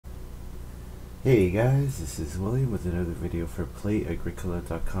Hey guys, this is William with another video for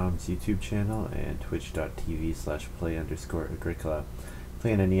Play-agricola.com's YouTube channel and twitch.tv/play_agricola.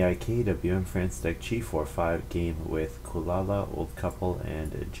 Playing an EIK WM France deck G45 game with Kulala, Old Couple,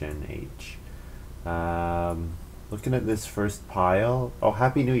 and Gen H. Looking at this first pile. Oh,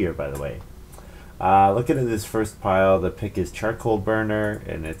 Happy New Year, by the way. Looking at this first pile, the pick is Charcoal Burner,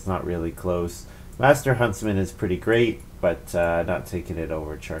 and it's not really close. Master Huntsman is pretty great, but not taking it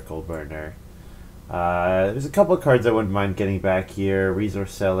over Charcoal Burner. There's a couple of cards I wouldn't mind getting back here.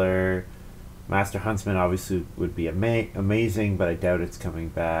 Resource Seller, Master Huntsman obviously would be amazing, but I doubt it's coming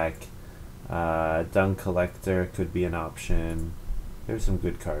back. Dung Collector could be an option. There's some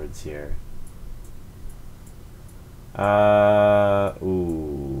good cards here.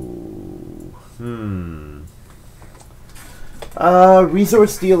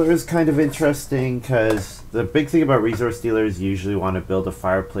 Resource Dealer is kind of interesting because the big thing about Resource Dealers usually want to build a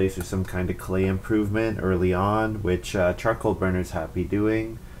fireplace or some kind of clay improvement early on, which Charcoal Burner's happy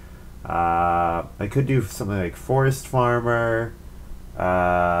doing. I could do something like Forest Farmer.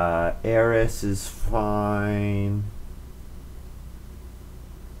 Heiress is fine.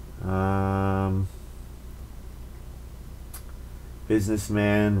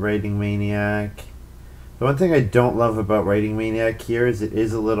 Businessman, Raiding Maniac. The one thing I don't love about Raiding Maniac here is it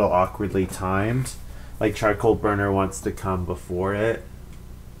is a little awkwardly timed. Like Charcoal Burner wants to come before it.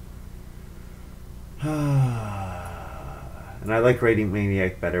 And I like Raiding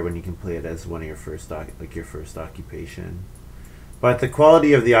Maniac better when you can play it as one of your first occupation. But the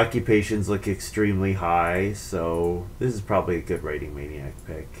quality of the occupations look extremely high, so this is probably a good Raiding Maniac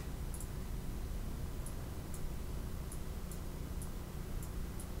pick.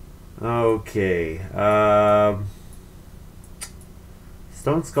 Okay,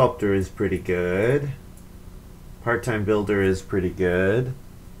 Stone Sculptor is pretty good. Part-Time Builder is pretty good.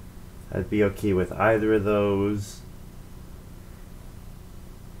 I'd be okay with either of those.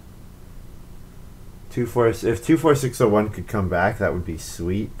 If 24601 could come back, that would be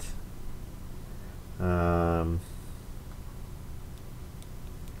sweet.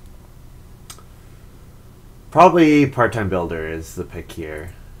 Probably Part-Time Builder is the pick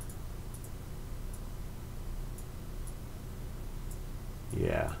here.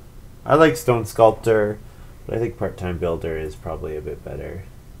 Yeah, I like Stone Sculptor, but I think Part-Time Builder is probably a bit better.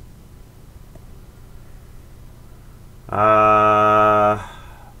 Well,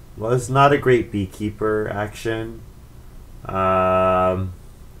 it's not a great Beekeeper action. So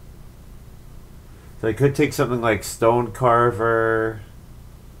I could take something like Stone Carver.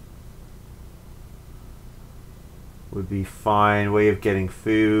 Would be fine. Way of getting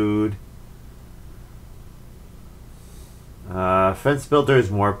food. Fence Builder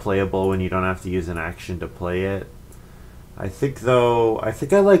is more playable when you don't have to use an action to play it. I think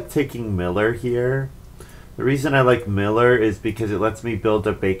I like taking Miller here. The reason I like Miller is because it lets me build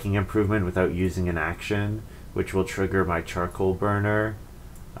a baking improvement without using an action, which will trigger my Charcoal Burner.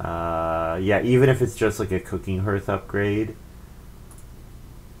 Yeah, even if it's just like a cooking hearth upgrade,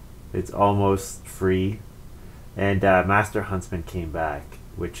 it's almost free. And Master Huntsman came back,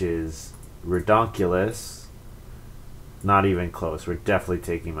 which is redonkulous. Not even close. We're definitely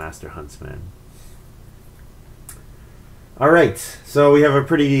taking Master Huntsman. Alright, so we have a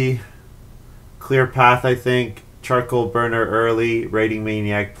pretty clear path, I think. Charcoal Burner early. Raiding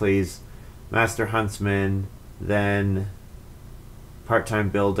Maniac plays Master Huntsman, then Part-Time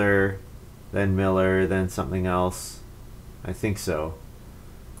Builder, then Miller, then something else. I think so.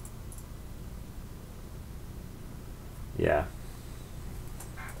 Yeah.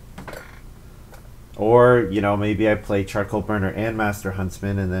 Or, you know, maybe I play Charcoal Burner and Master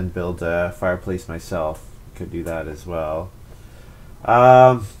Huntsman and then build a fireplace myself. Could do that as well.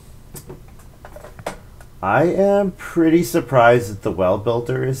 I am pretty surprised that the Well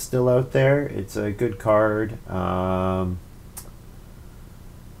Builder is still out there. It's a good card. Kelp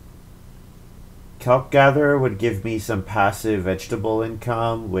Gatherer would give me some passive vegetable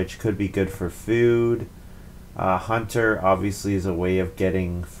income, which could be good for food. Hunter obviously is a way of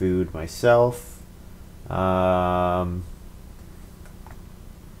getting food myself.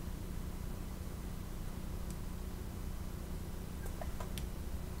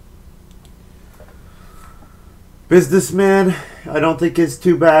 Businessman, I don't think is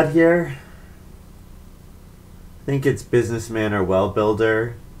too bad here. I think it's Businessman or Well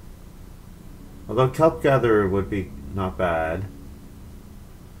Builder. Although Kelp Gatherer would be not bad.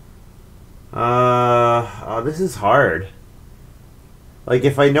 Oh, this is hard. Like,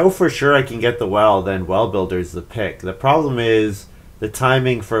 if I know for sure I can get the well, then Well Builder is the pick. The problem is the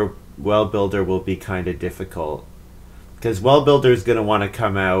timing for Well Builder will be kind of difficult. Because Well Builder is going to want to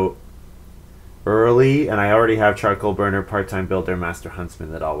come out early, and I already have charcoal burner, part-time builder, master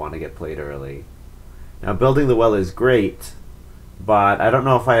huntsman that all want to get played early. Now building the well is great, but I don't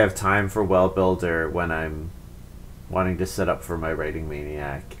know if I have time for well builder when I'm wanting to set up for my writing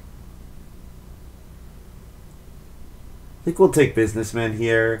maniac. I think we'll take businessman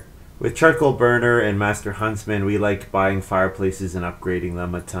here. With charcoal burner and master huntsman, we like buying fireplaces and upgrading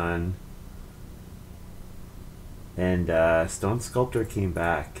them a ton. And stone sculptor came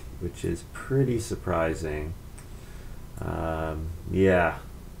back, which is pretty surprising. Yeah,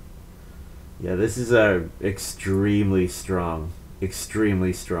 this is a extremely strong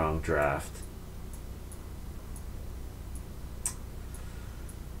draft.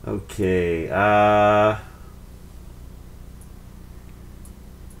 Okay,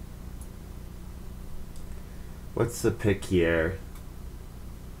 what's the pick here?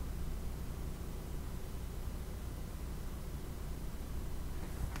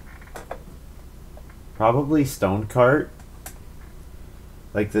 Probably stone cart.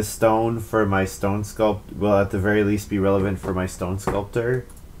 Like the stone for my stone sculpt will at the very least be relevant for my stone sculptor.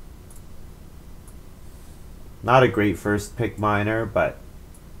 Not a great first pick miner, but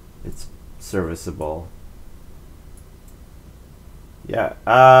it's serviceable.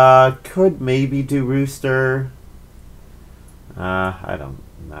 Yeah, could maybe do rooster. I don't,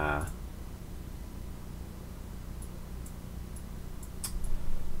 nah.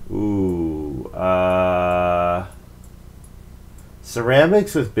 Ooh,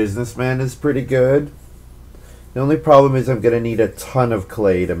 ceramics with businessman is pretty good. The only problem is I'm gonna need a ton of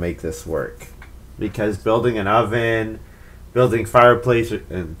clay to make this work, because building an oven, building fireplace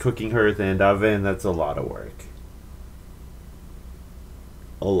and cooking hearth and oven, that's a lot of work.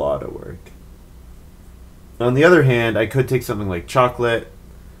 A lot of work. On the other hand, I could take something like chocolate,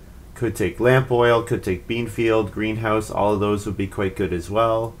 could take lamp oil, could take bean field, greenhouse, all of those would be quite good as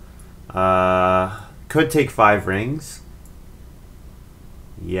well. Could take 5 rings.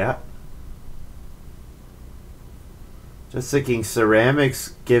 Yeah. Just thinking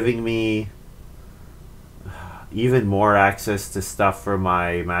ceramics giving me even more access to stuff for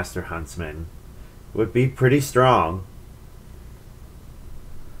my master huntsman would be pretty strong.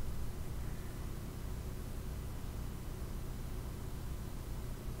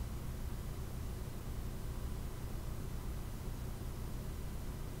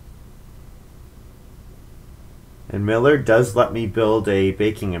 And Miller does let me build a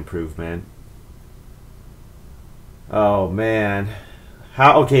baking improvement. Oh man.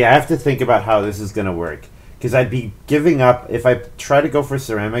 Okay, I have to think about how this is going to work. Because I'd be giving up, if I try to go for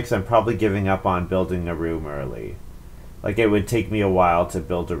ceramics, I'm probably giving up on building a room early. Like it would take me a while to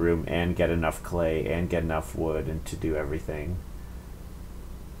build a room and get enough clay and get enough wood and to do everything.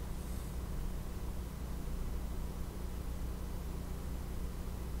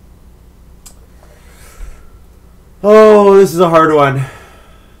 Oh, this is a hard one.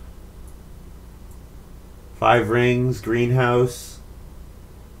 5 rings, greenhouse,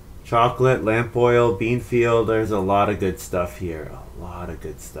 chocolate, lamp oil, bean field. There's a lot of good stuff here. A lot of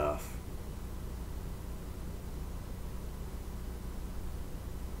good stuff.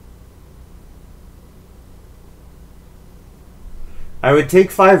 I would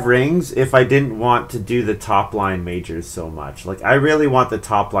take 5 rings if I didn't want to do the top line majors so much. Like, I really want the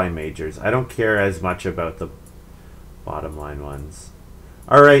top line majors. I don't care as much about the bottom line ones.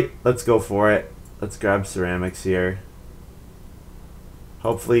 Alright, let's go for it. Let's grab ceramics here.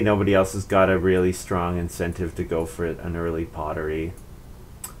 Hopefully nobody else has got a really strong incentive to go for an early pottery.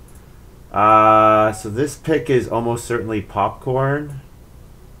 So this pick is almost certainly popcorn.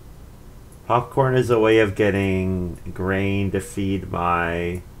 Popcorn is a way of getting grain to feed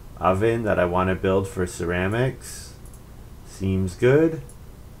my oven that I want to build for ceramics. Seems good.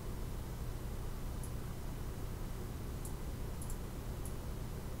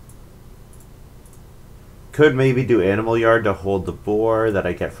 Could maybe do animal yard to hold the boar that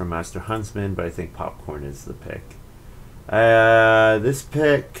I get from Master Huntsman, but I think popcorn is the pick. This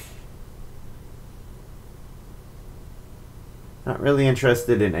pick, not really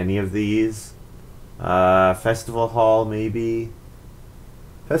interested in any of these. Festival Hall maybe.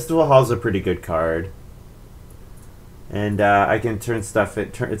 Festival Hall's a pretty good card. And I can turn stuff,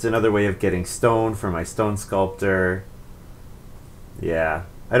 it's another way of getting stone for my stone sculptor. Yeah.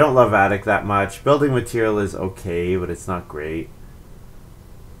 I don't love attic that much. Building material is okay, but it's not great.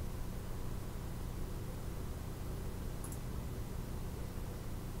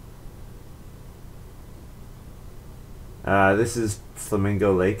 This is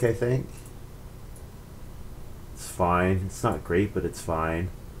Flamingo Lake, I think. It's fine. It's not great, but it's fine.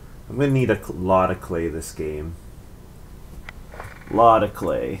 I'm going to need a lot of clay this game. Lot of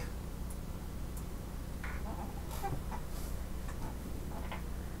clay.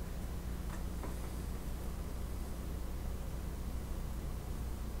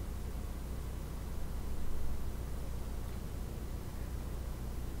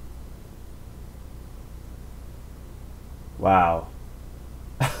 Wow.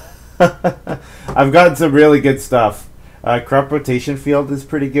 I've gotten some really good stuff. Crop rotation field is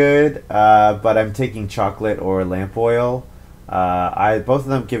pretty good, but I'm taking chocolate or lamp oil. Both of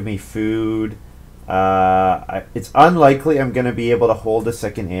them give me food. It's unlikely I'm going to be able to hold a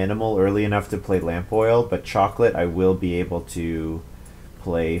second animal early enough to play lamp oil, but chocolate I will be able to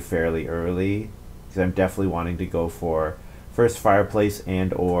play fairly early because I'm definitely wanting to go for first fireplace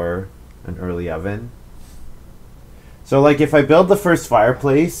and or an early oven. So like if I build the first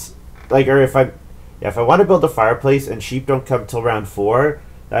fireplace, like or if I want to build a fireplace and sheep don't come till round 4,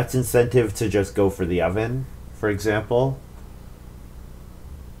 that's incentive to just go for the oven, for example.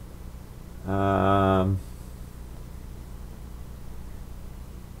 Don't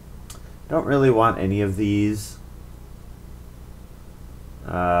really want any of these.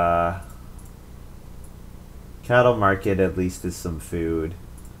 Cattle market at least is some food.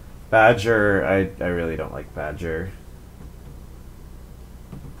 Badger, I really don't like badger.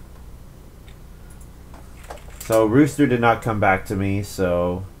 So rooster did not come back to me,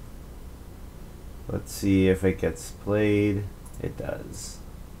 so let's see if it gets played. It does.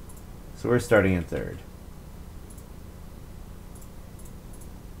 So we're starting in third.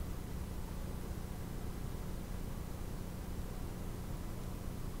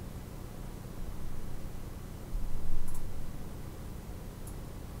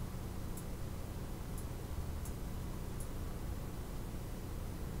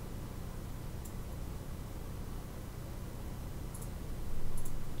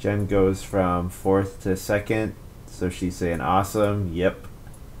 Jen goes from 4th to 2nd, so she's saying awesome. Yep.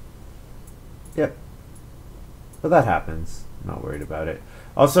 Yep. But that happens. I'm not worried about it.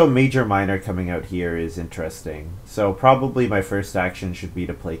 Also, major minor coming out here is interesting. So probably my first action should be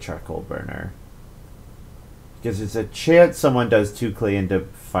to play charcoal burner. Because there's a chance someone does 2 clay into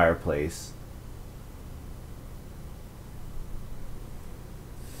fireplace.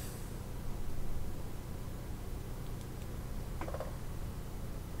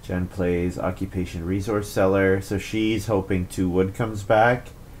 Jen plays occupation resource seller, so she's hoping 2 wood comes back.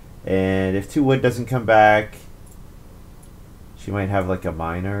 And if 2 wood doesn't come back, she might have like a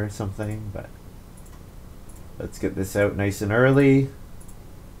miner or something, but let's get this out nice and early.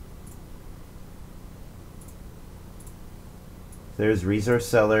 There's resource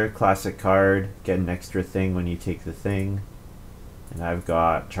seller, classic card, get an extra thing when you take the thing. And I've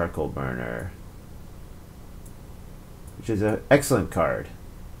got charcoal burner, which is an excellent card.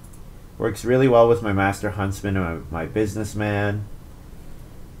 Works really well with my master huntsman and my businessman.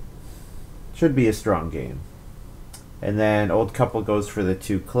 Should be a strong game. And then old couple goes for the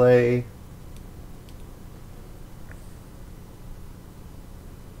 2 clay.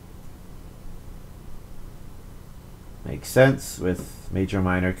 Makes sense with major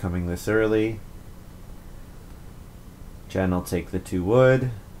minor coming this early. Jen will take the 2 wood,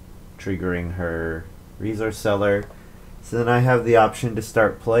 triggering her resource seller. So then I have the option to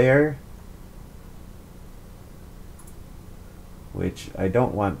start player, which I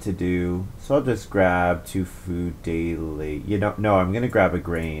don't want to do. So I'll just grab 2 food daily. No, I'm going to grab a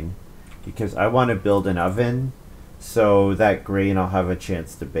grain because I want to build an oven so that grain I'll have a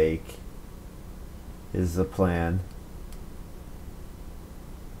chance to bake is the plan.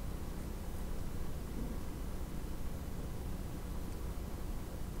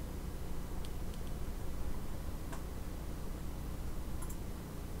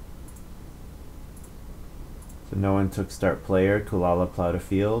 So no one took start player. Kulala plowed a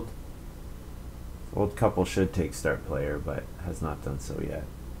field. Old couple should take start player, but has not done so yet.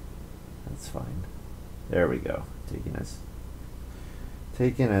 That's fine. There we go.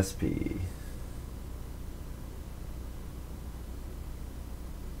 Taking SP.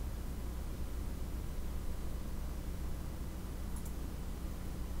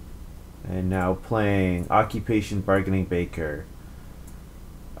 And now playing occupation bargaining baker.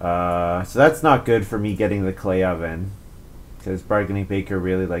 So that's not good for me getting the clay oven, because bargaining baker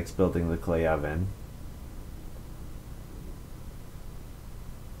really likes building the clay oven.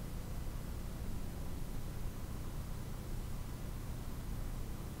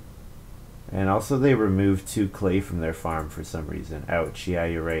 And also they removed 2 clay from their farm for some reason. Ouch. Yeah,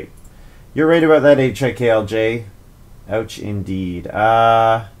 you're right. You're right about that, HIKLJ. Ouch indeed.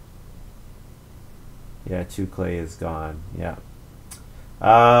 Yeah, 2 clay is gone. Yeah.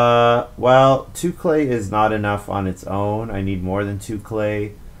 Well, 2 clay is not enough on its own. I need more than 2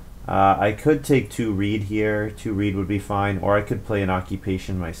 clay. I could take 2 reed here. 2 reed would be fine. Or I could play an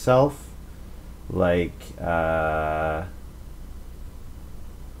occupation myself. Like, I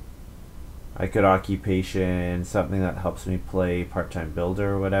could occupation something that helps me play part-time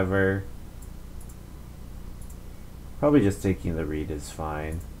builder or whatever. Probably just taking the reed is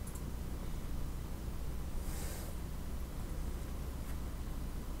fine.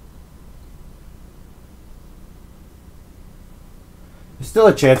 There's still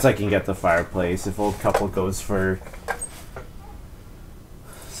a chance I can get the fireplace if old couple goes for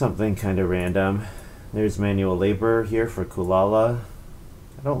something kind of random. There's manual labor here for Kulala.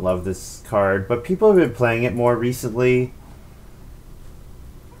 I don't love this card, but people have been playing it more recently.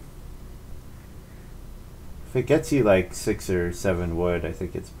 If it gets you like 6 or 7 wood, I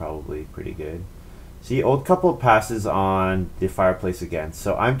think it's probably pretty good. See, old couple passes on the fireplace again,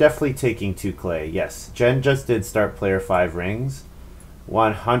 so I'm definitely taking 2 clay. Yes, Jen just did start player 5 rings.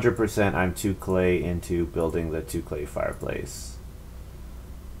 100% I'm 2 clay into building the 2 clay fireplace.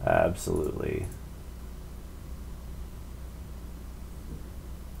 Absolutely.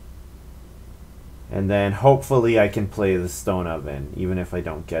 And then hopefully I can play the stone oven, even if I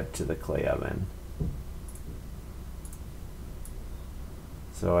don't get to the clay oven.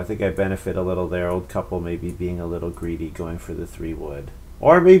 So I think I benefit a little there. Old couple maybe being a little greedy, going for the 3 wood.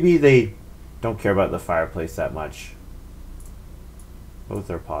 Or maybe they don't care about the fireplace that much.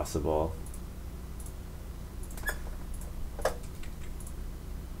 Both are possible.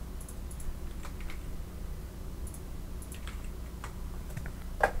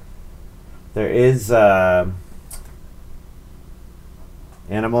 There is Animal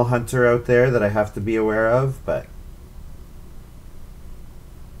Hunter out there that I have to be aware of, but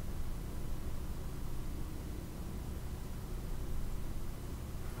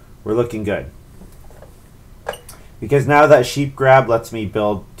we're looking good. Because now that sheep grab lets me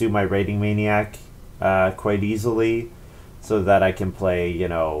do my raiding maniac quite easily, so that I can play, you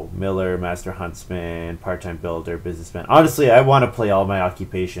know, Miller, Master Huntsman, Part-Time Builder, Businessman. Honestly, I want to play all my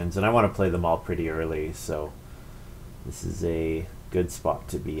occupations, and I want to play them all pretty early, so this is a good spot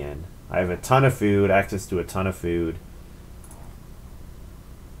to be in. I have a ton of food, access to a ton of food.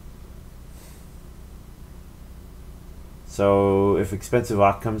 So if Expensive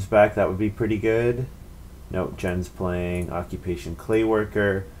Ock comes back, that would be pretty good. Note, Jen's playing Occupation Clay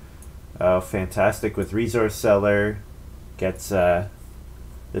Worker. Fantastic with Resource Seller. Gets the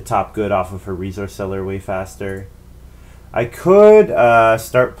top good off of her Resource Seller way faster. I could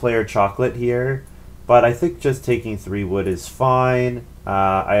start player Chocolate here, but I think just taking 3 wood is fine.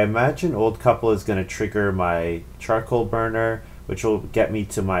 I imagine Old Couple is going to trigger my Charcoal Burner, which will get me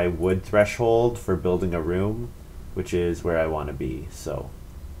to my wood threshold for building a room, which is where I want to be. So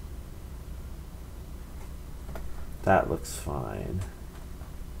that looks fine.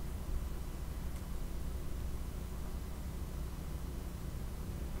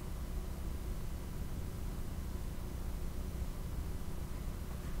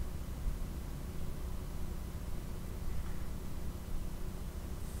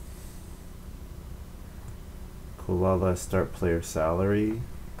 Kulala start player salary.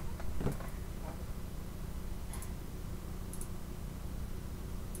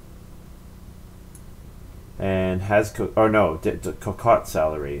 And has Cocotte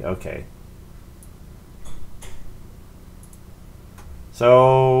salary. Okay.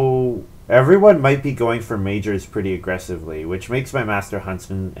 So everyone might be going for majors pretty aggressively, which makes my Master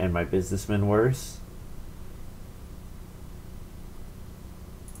Huntsman and my Businessman worse.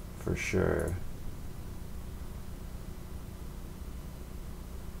 For sure.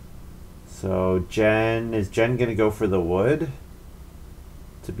 So is Jen gonna go for the wood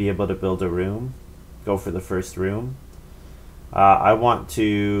to be able to build a room? Go for the first room. I want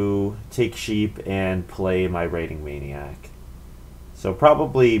to take sheep and play my Raiding Maniac. So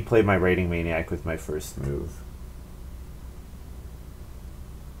probably play my Raiding Maniac with my first move.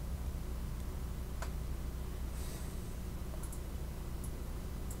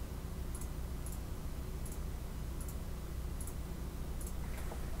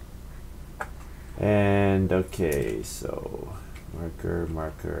 And okay, so marker,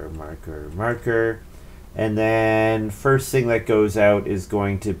 marker, marker, marker. And then first thing that goes out is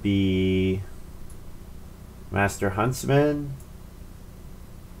going to be Master Huntsman,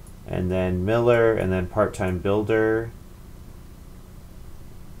 and then Miller, and then Part-Time Builder.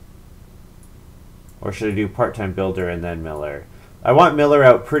 Or should I do Part-Time Builder and then Miller? I want Miller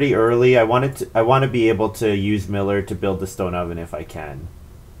out pretty early. I want to be able to use Miller to build the stone oven if I can.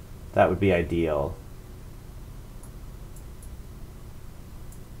 That would be ideal.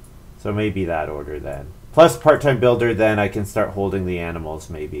 So maybe that order then. Plus Part-Time Builder, then I can start holding the animals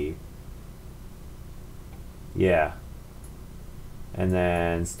maybe. Yeah. And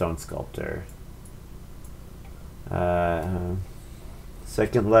then Stone Sculptor.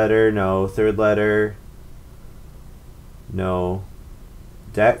 Second letter, no. Third letter, no.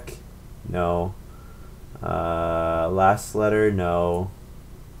 Deck, no. Last letter, no.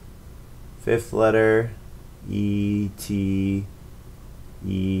 Fifth letter, E, T,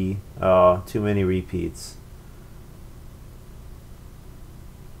 E. Oh, too many repeats.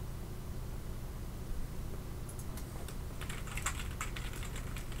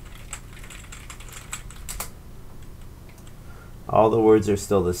 All the words are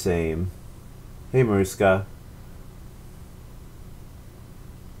still the same. Hey, Maruska.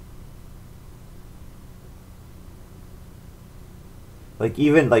 Like,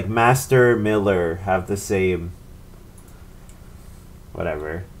 even, like, Master, Miller have the same...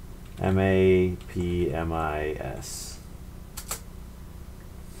 Whatever. M-A-P-M-I-S.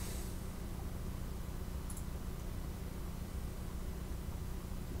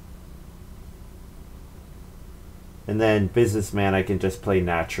 And then businessman I can just play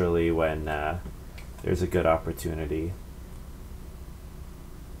naturally when there's a good opportunity.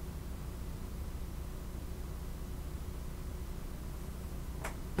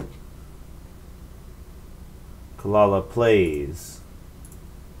 Kalala plays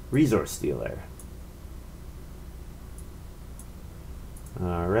Resource Dealer.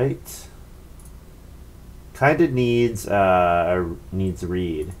 Alright. Kinda needs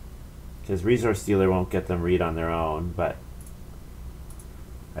read. Because Resource Dealer won't get them read on their own, but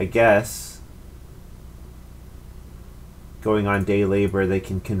I guess going on day labor they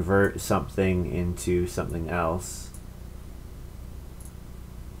can convert something into something else.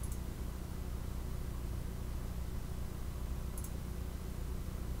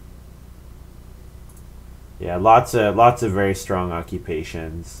 Yeah, lots of very strong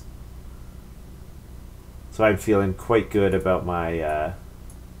occupations. So I'm feeling quite good about my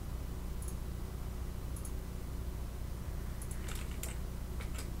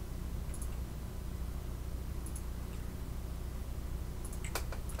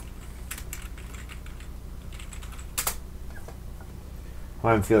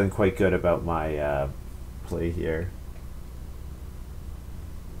I'm feeling quite good about my play here.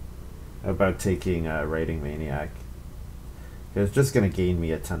 About taking Writing Maniac. It's just going to gain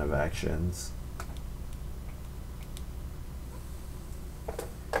me a ton of actions.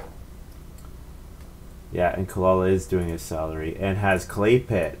 Yeah, and Kalala is doing his salary. And has Clay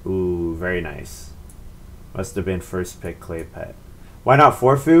Pit. Ooh, very nice. Must have been first pick Clay Pit. Why not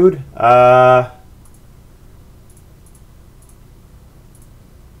 4 food?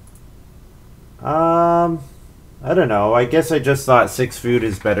 I don't know. I guess I just thought 6 food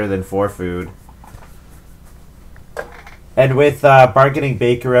is better than 4 food. And with Bargaining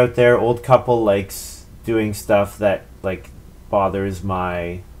Baker out there, Old Couple likes doing stuff that like bothers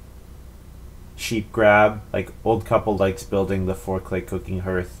my sheep grab. Like Old Couple likes building the 4 clay cooking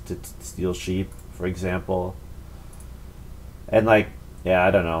hearth to steal sheep, for example. And like, yeah,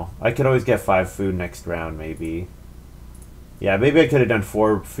 I don't know. I could always get 5 food next round, maybe. Yeah, maybe I could have done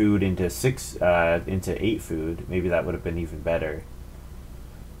 4 food into 8 food. Maybe that would have been even better.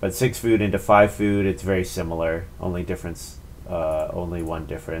 But 6 food into 5 food, it's very similar. Only one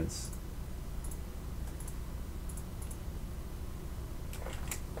difference.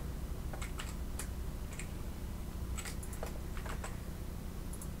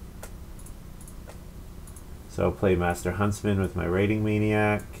 So play Master Huntsman with my Writing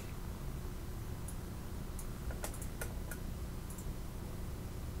Maniac.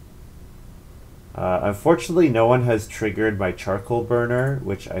 Unfortunately, no one has triggered my charcoal burner,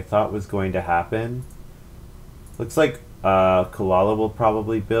 which I thought was going to happen. Looks like Kalala will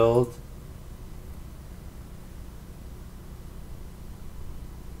probably build.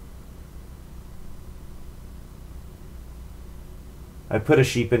 I put a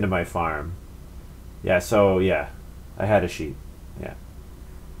sheep into my farm. Yeah, so yeah, I had a sheep. Yeah,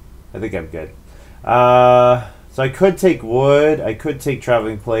 I think I'm good. So I could take wood, I could take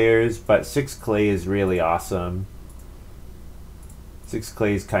traveling players, but 6 clay is really awesome. 6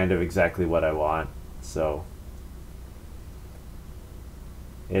 clay is kind of exactly what I want, so.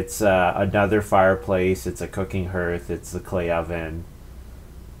 It's another fireplace, it's a cooking hearth, it's the clay oven.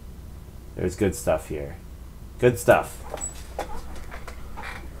 There's good stuff here. Good stuff.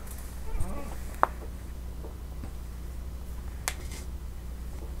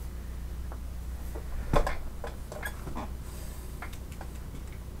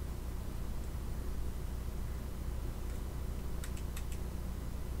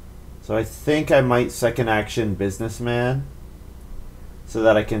 So I think I might second action Businessman so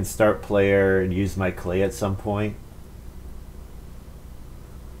that I can start player and use my clay at some point.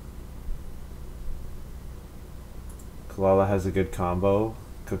 Kalala has a good combo.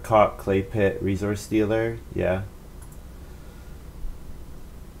 Kakot, Clay Pit, Resource Dealer. Yeah.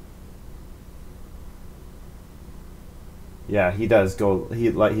 Yeah, he does go.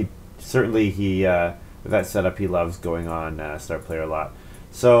 He certainly with that setup he loves going on start player a lot.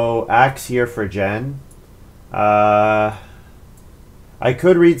 So axe here for Jen. I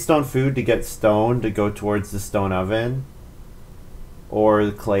could read stone food to get stone to go towards the stone oven or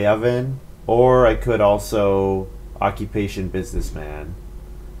the clay oven, or I could also occupation businessman.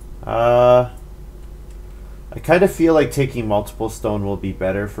 I kind of feel like taking multiple stone will be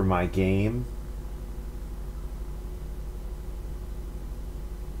better for my game.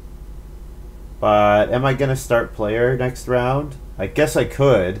 But am I going to start player next round? I guess I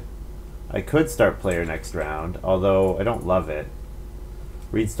could. I could start player next round, although I don't love it.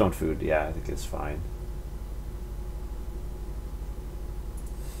 Read stone food, yeah, I think it's fine.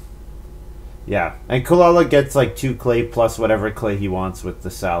 Yeah, and Kulala gets like 2 clay plus whatever clay he wants with the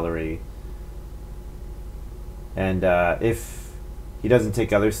salary. And if he doesn't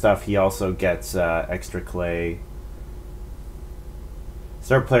take other stuff, he also gets extra clay.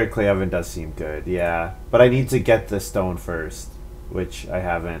 Start player clay oven does seem good, yeah. But I need to get the stone first, which I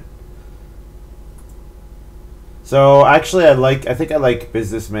haven't. So actually, I think I like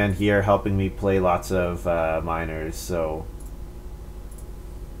businessman here helping me play lots of miners. So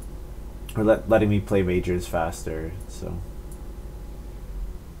or letting me play majors faster. So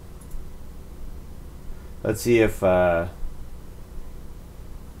let's see if.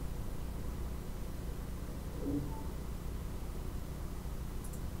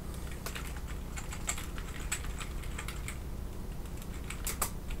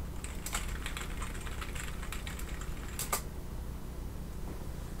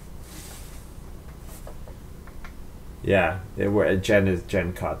 Yeah,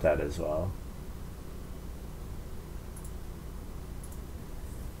 Jen caught that as well.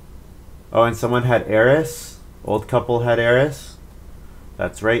 Oh, and someone had Eris. Old couple had Eris.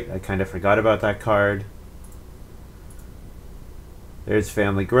 That's right. I kind of forgot about that card. There's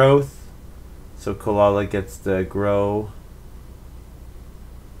family growth. So Kulala gets to grow.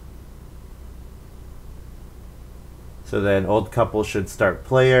 So then old couple should start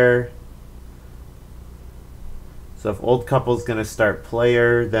player. So if old couple's gonna start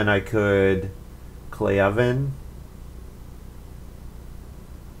player, then I could clay oven.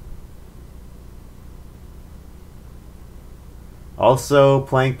 Also,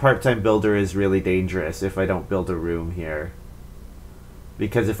 playing part-time builder is really dangerous if I don't build a room here.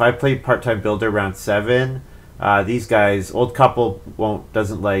 Because if I play part-time builder round 7, these guys, old couple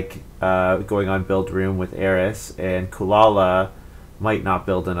doesn't like going on build room with Eris, and Kulala might not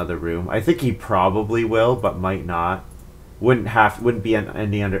build another room. I think he probably will, but might not. Wouldn't be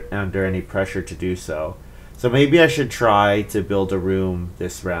under any pressure to do so. So maybe I should try to build a room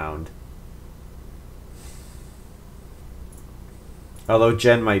this round. Although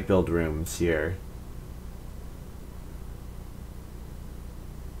Jen might build rooms here.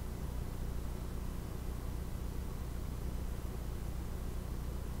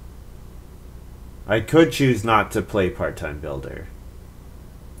 I could choose not to play part-time builder.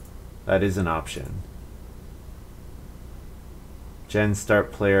 That is an option. Jen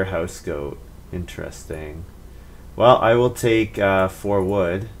start player house goat. Interesting. Well, I will take 4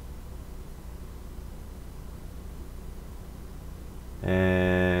 wood.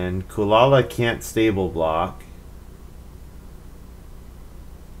 And Kulala can't stable block.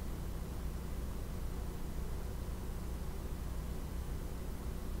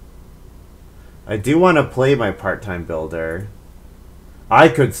 I do want to play my part-time builder. I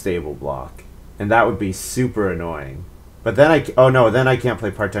could stable block, and that would be super annoying. But then then I can't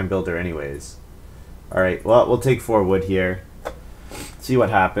play part-time builder anyways. Alright, well, we'll take 4 wood here. See what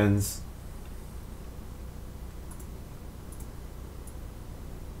happens.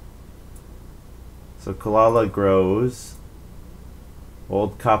 So Kulala grows.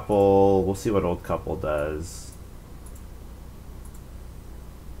 Old couple, we'll see what old couple does.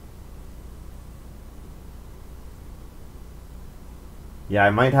 Yeah, I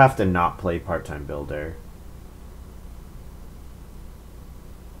might have to not play part-time builder.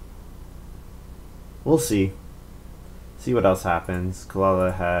 We'll see. See what else happens.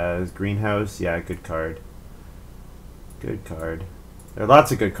 Kulala has greenhouse. Yeah, good card. Good card. There are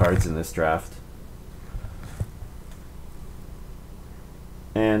lots of good cards in this draft.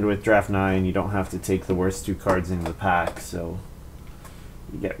 And with draft 9, you don't have to take the worst 2 cards in the pack, so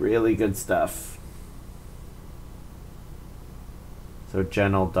you get really good stuff. So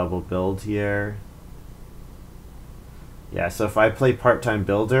Jen will double build here. Yeah, so if I play part-time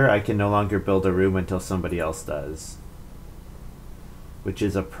builder, I can no longer build a room until somebody else does. Which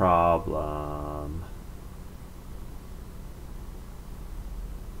is a problem.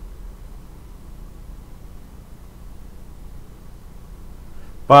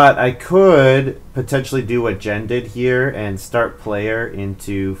 But I could potentially do what Jen did here and start player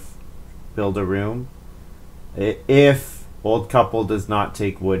into build a room if old couple does not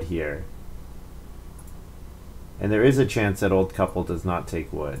take wood here. And there is a chance that old couple does not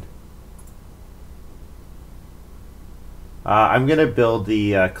take wood. I'm going to build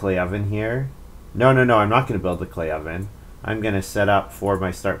the clay oven here. No, I'm not going to build the clay oven. I'm going to set up for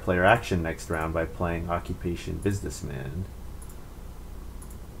my start player action next round by playing Occupation Businessman.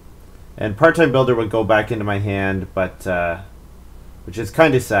 And Part-Time Builder would go back into my hand, but which is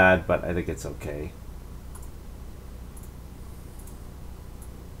kind of sad, but I think it's okay.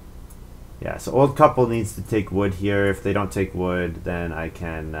 Yeah, so old couple needs to take wood here. If they don't take wood, then I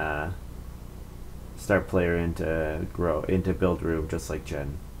can start player into build room, just like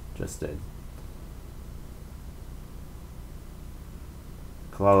Jen just did.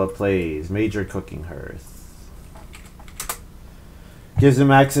 Kalala plays Major Cooking Hearth. Gives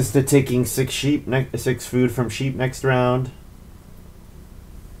him access to taking 6 food from sheep next round.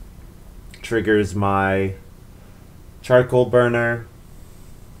 Triggers my charcoal burner.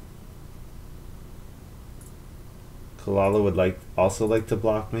 Kalala would also like to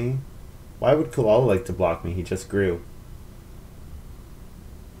block me. Why would Kalala like to block me? He just grew.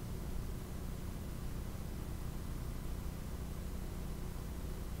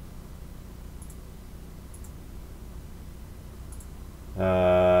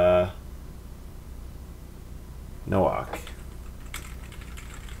 No Ock.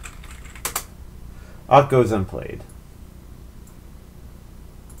 Ock goes unplayed.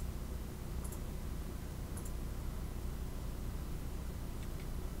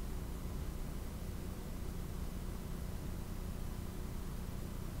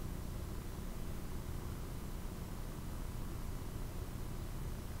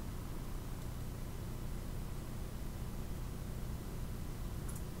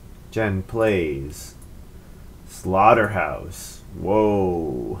 Jen plays Slaughterhouse.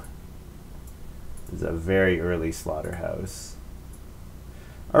 Whoa. This is a very early Slaughterhouse.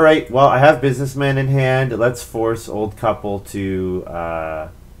 Alright, well, I have Businessman in hand. Let's force old couple to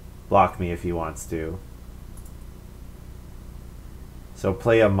block me if he wants to. So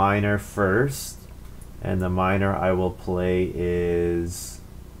play a miner first. And the miner I will play is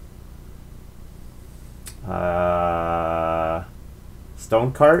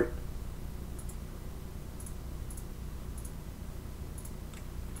Stone Cart.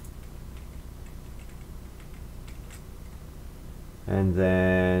 And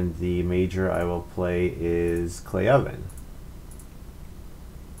then the major I will play is Clay Oven.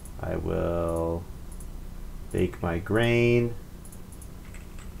 I will bake my grain.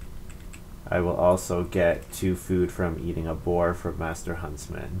 I will also get 2 food from eating a boar from Master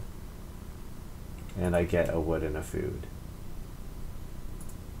Huntsman. And I get a wood and a food.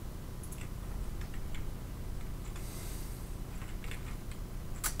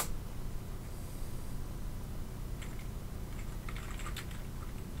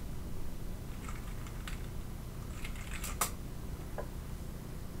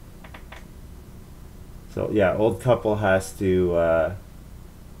 So yeah, old couple has to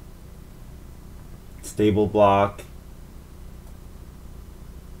stable block.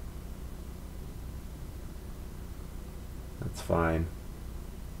 That's fine.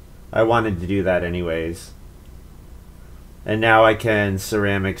 I wanted to do that anyways. And now I can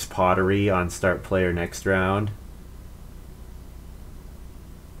ceramics pottery on start player next round.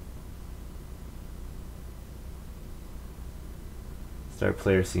 Start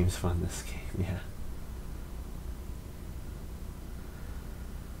player seems fun this game, yeah.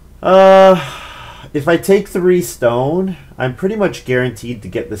 If I take 3 stone, I'm pretty much guaranteed to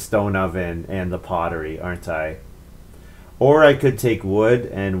get the stone oven and the pottery, aren't I? Or I could take wood,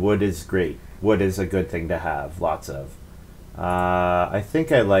 and wood is great. Wood is a good thing to have, lots of. I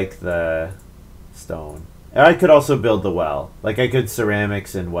think I like the stone. I could also build the well. Like I could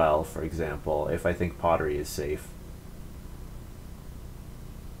ceramics and well, for example, if I think pottery is safe.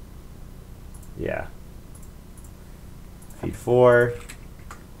 Yeah. Feed 4.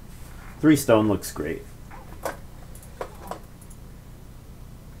 3 stone looks great.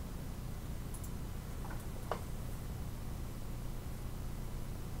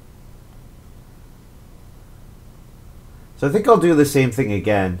 So I think I'll do the same thing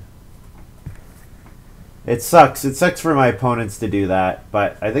again. It sucks. It sucks for my opponents to do that,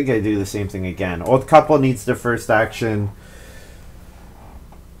 but I think I do the same thing again. Old couple needs the first action.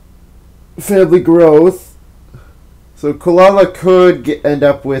 Family growth. So Kalala could end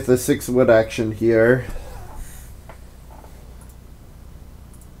up with a 6 wood action here.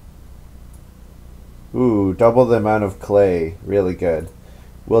 Ooh, double the amount of clay. Really good.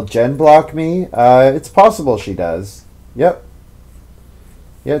 Will Jen block me? It's possible she does. Yep.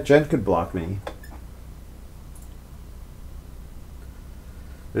 Yeah, Jen could block me.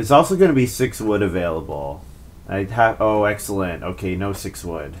 There's also going to be 6 wood available. I'd have. Oh, excellent. Okay, no 6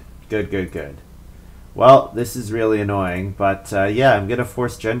 wood. Good, good, good. Well, this is really annoying, but yeah, I'm going to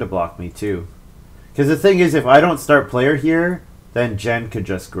force Jen to block me too. Because the thing is, if I don't start player here, then Jen could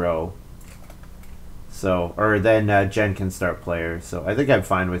just grow. So, or then Jen can start player. So I think I'm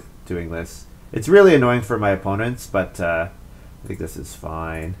fine with doing this. It's really annoying for my opponents, but I think this is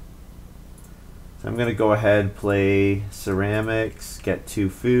fine. So I'm going to go ahead, play ceramics, get 2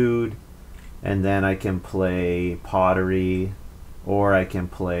 food, and then I can play pottery, or I can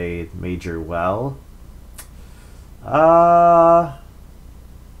play major well. I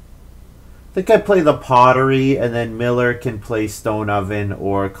think I play the pottery, and then Miller can play stone oven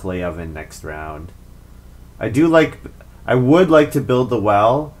or clay oven next round. I would like to build the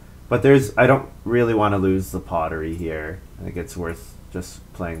well, but I don't really want to lose the pottery here. I think it's worth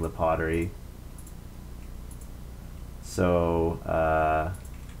just playing the pottery. So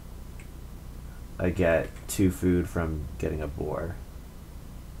I get 2 food from getting a boar.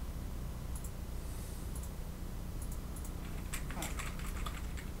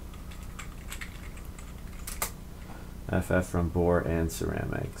 FF from boar and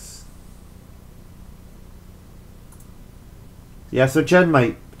ceramics. Yeah, so Jen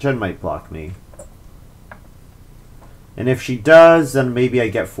might block me. And if she does, then maybe I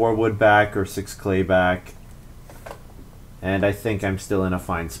get 4 wood back or 6 clay back. And I think I'm still in a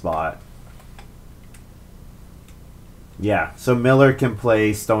fine spot. Yeah, so Miller can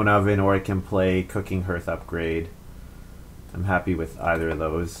play stone oven or I can play cooking hearth upgrade. I'm happy with either of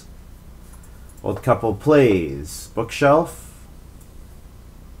those. Old couple plays bookshelf.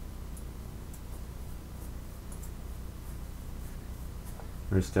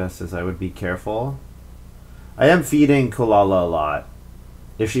 Mariska says I would be careful. I am feeding Kulala a lot.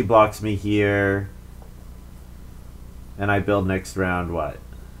 If she blocks me here and I build next round, what?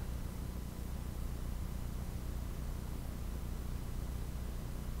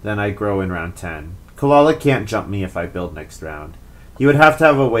 Then I grow in round 10. Kulala can't jump me if I build next round. He would have to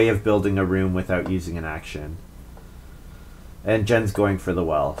have a way of building a room without using an action. And Jen's going for the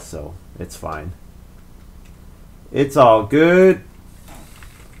well, so it's fine. It's all good.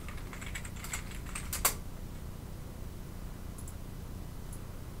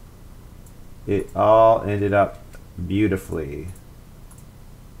 It all ended up beautifully.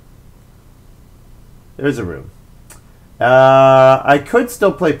 There's a room. I could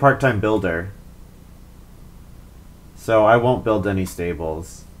still play part-time builder. So I won't build any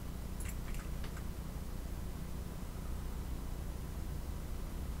stables.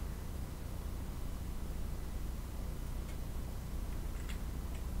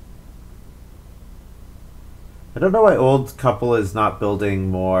 I don't know why old couple is not building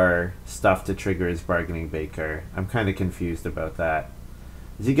more stuff to trigger his bargaining baker. I'm kind of confused about that.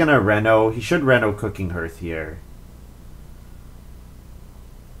 Is he gonna reno? He should reno cooking hearth here.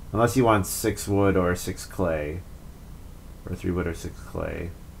 Unless he wants 6 wood or 6 clay. Or 3 wood or 6 clay.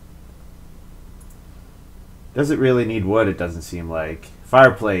 Does it really need wood? It doesn't seem like.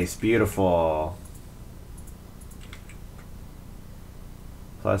 Fireplace, beautiful.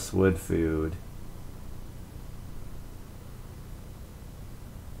 Plus wood food.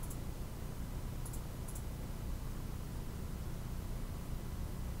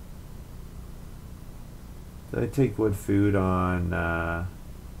 Did I take wood food on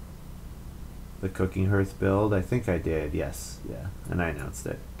the cooking hearth build? I think I did, yes. Yeah, and I announced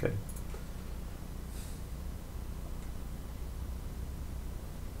it. Good.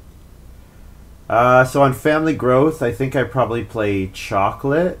 So on family growth, I think I probably play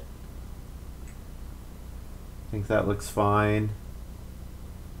chocolate. I think that looks fine.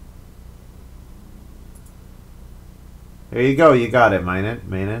 There you go, you got it,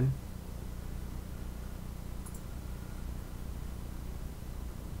 Mainen.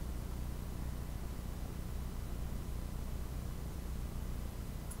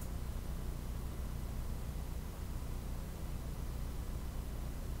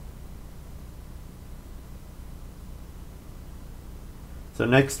 So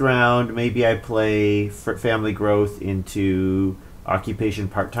next round, maybe I play family growth into occupation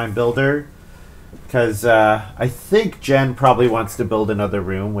part-time builder. Because I think Jen probably wants to build another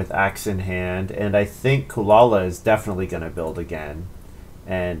room with axe in hand. And I think Kulala is definitely going to build again.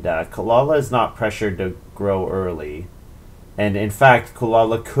 And Kulala is not pressured to grow early. And in fact,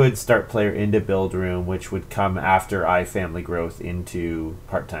 Kulala could start player into build room, which would come after I family growth into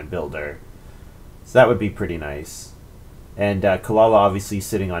part-time builder. So that would be pretty nice. And Kulala obviously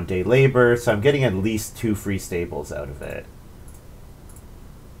sitting on day labor, so I'm getting at least 2 free stables out of it.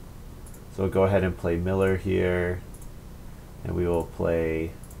 So we'll go ahead and play Miller here, and we will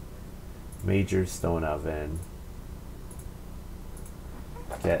play Major Stone Oven,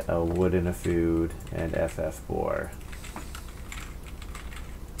 get a Wood and a Food, and FF Boar.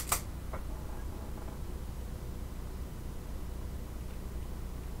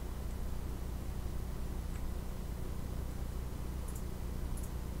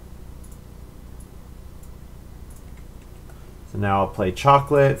 So now I'll play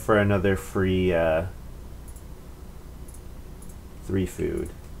Chocolate for another free 3 food.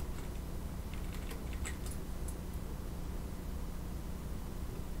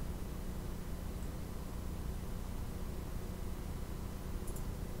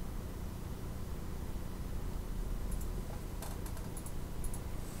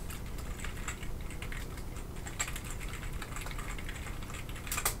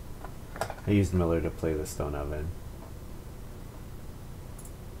 I used Miller to play the Stone Oven.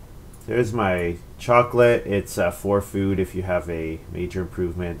 There's my chocolate. It's 4 food if you have a major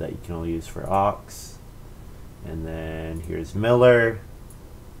improvement that you can only use for Ox. And then here's Miller.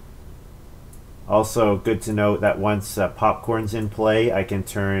 Also good to note that once Popcorn's in play, I can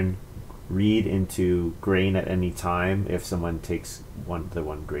turn Reed into grain at any time if someone takes the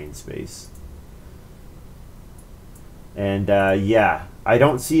one grain space. And yeah, I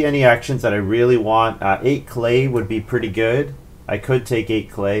don't see any actions that I really want. 8 clay would be pretty good. I could take 8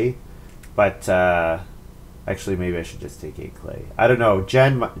 clay, but actually maybe I should just take 8 clay. I don't know.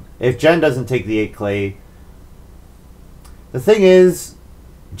 If Jen doesn't take the 8 clay, the thing is,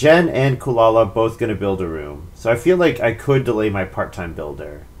 Jen and Kulala both going to build a room. So I feel like I could delay my part-time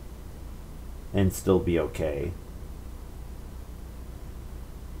builder and still be okay.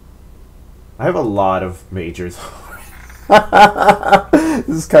 I have a lot of majors. This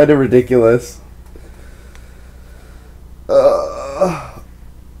is kind of ridiculous.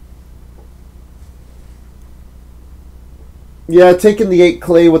 Yeah, taking the 8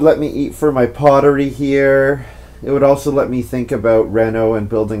 clay would let me eat for my pottery here. It would also let me think about Reno and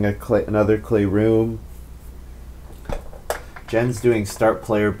building another clay room. Jen's doing start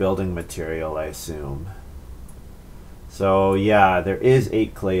player building material, I assume. So yeah, there is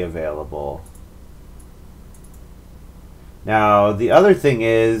 8 clay available. Now, the other thing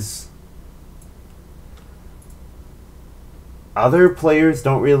is, other players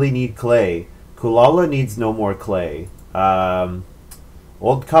don't really need clay. Kulala needs no more clay.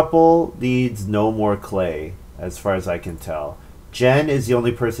 Old Couple needs no more clay, as far as I can tell. Jen is the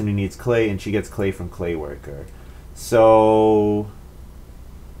only person who needs clay, and she gets clay from Clay Worker. So,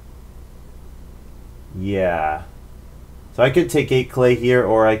 yeah. So I could take 8 clay here,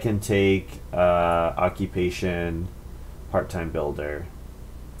 or I can take Occupation, Part-Time Builder.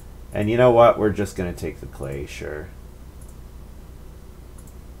 And you know what? We're just going to take the clay, sure.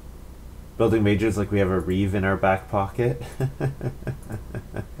 Building majors like we have a Reeve in our back pocket.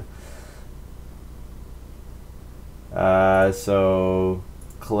 So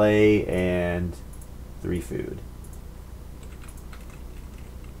clay and 3 food.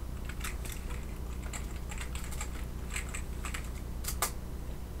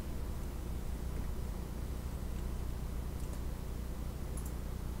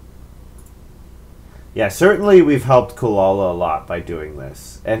 Yeah, certainly we've helped Kulala a lot by doing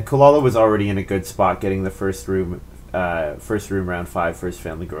this. And Kulala was already in a good spot getting the first room round 5, first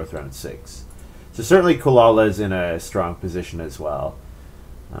family growth round 6. So certainly Kulala is in a strong position as well.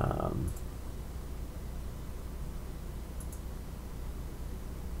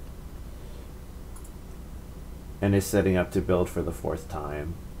 And is setting up to build for the 4th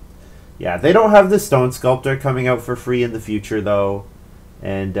time. Yeah, they don't have the Stone Sculptor coming out for free in the future though.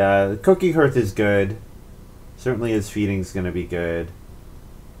 And Cooking Hearth is good. Certainly his feeding's going to be good.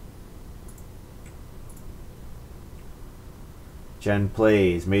 Jen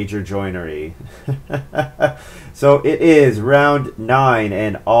plays Major Joinery. So it is round 9,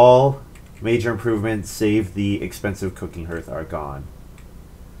 and all major improvements save the expensive Cooking Hearth are gone.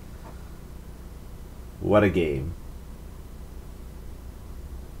 What a game.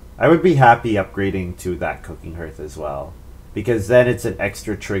 I would be happy upgrading to that Cooking Hearth as well, because then it's an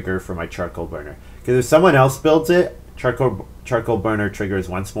extra trigger for my charcoal burner. Because if someone else builds it, charcoal burner triggers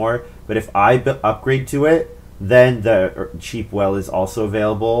once more. But if I upgrade to it, then the cheap well is also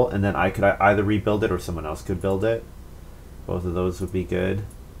available, and then I could either rebuild it or someone else could build it. Both of those would be good.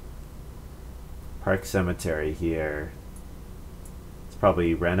 Park Cemetery here. It's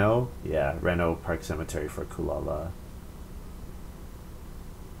probably Reno. Yeah, Reno Park Cemetery for Kulala.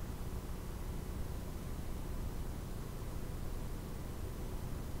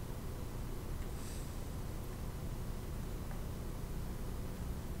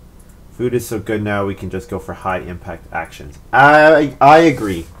 Food is so good now, we can just go for high impact actions. I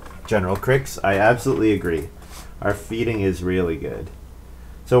agree, General Crix. I absolutely agree. Our feeding is really good.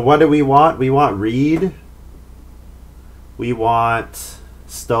 So what do we want? We want reed. We want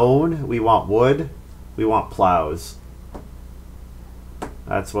stone. We want wood. We want plows.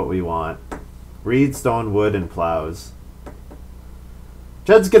 That's what we want. Reed, stone, wood, and plows.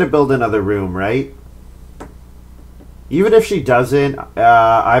 Jed's gonna build another room, right? Even if she doesn't,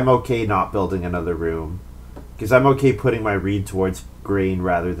 I'm okay not building another room. Because I'm okay putting my reed towards grain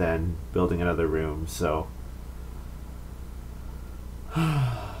rather than building another room, so...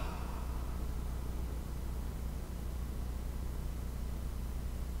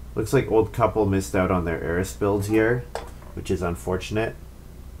 Looks like old couple missed out on their Eris build here, which is unfortunate.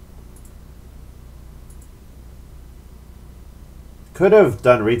 Could have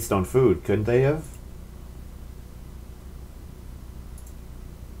done Reedstone food, couldn't they have?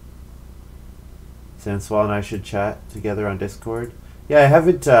 Sanswell and I should chat together on Discord. Yeah, I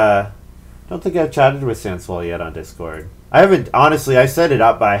haven't, don't think I've chatted with Sanswell yet on Discord. I haven't, honestly, I set it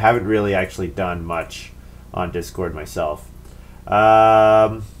up, but I haven't really actually done much on Discord myself.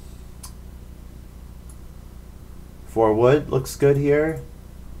 4 wood looks good here.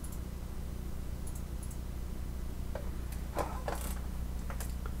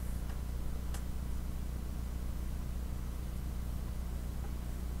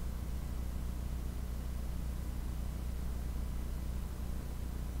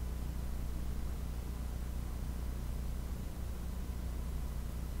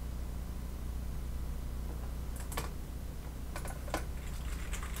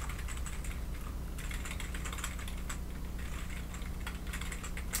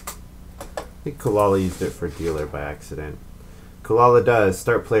 I think Kulala used it for dealer by accident. Kulala does.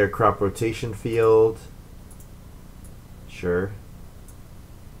 Start player crop rotation field. Sure.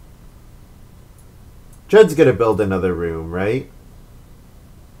 Jed's gonna build another room, right?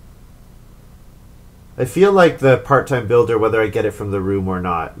 I feel like the part-time builder, whether I get it from the room or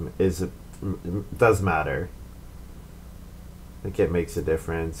not, does matter. I think it makes a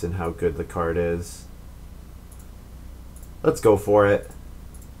difference in how good the card is. Let's go for it.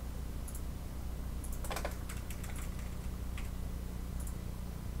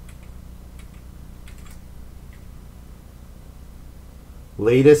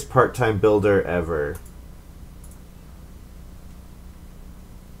 Latest part-time builder ever.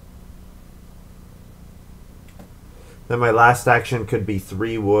 Then my last action could be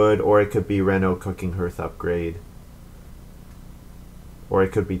 3 wood, or it could be Reno cooking hearth upgrade. Or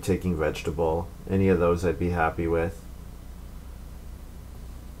it could be taking vegetable. Any of those I'd be happy with.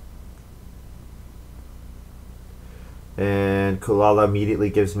 And Kulala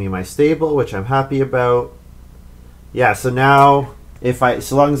immediately gives me my stable, which I'm happy about. Yeah, so now...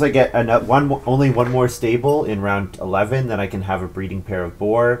 so long as I get only one more stable in round 11, then I can have a breeding pair of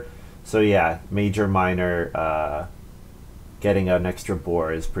boar. So yeah, major, minor, getting an extra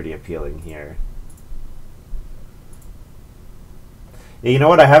boar is pretty appealing here. Yeah, you know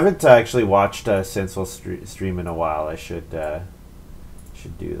what? I haven't actually watched Sanswell stream in a while. I should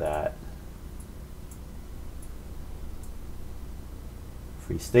do that.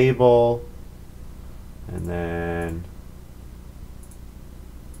 Free stable, and then.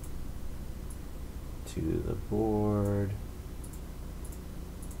 To the board.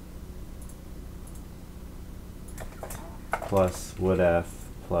 Plus wood F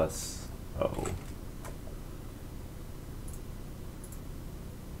plus O.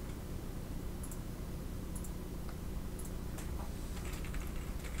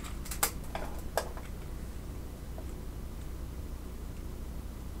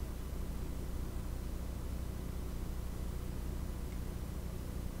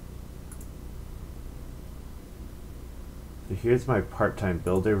 So here's my part-time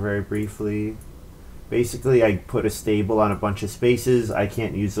builder very briefly. Basically, I put a stable on a bunch of spaces. I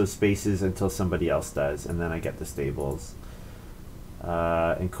can't use those spaces until somebody else does, and then I get the stables.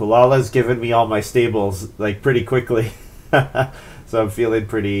 And Kulala's given me all my stables, like, pretty quickly. So I'm feeling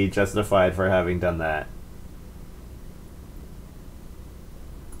pretty justified for having done that.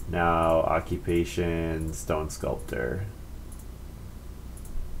 Now, occupation, stone sculptor.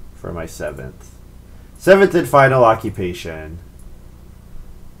 For my 7th. 7th and final occupation.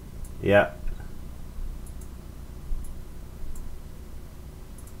 Yeah.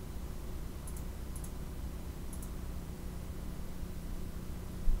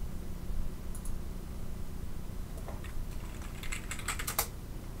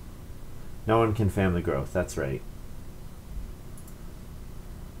 No one can family growth, that's right.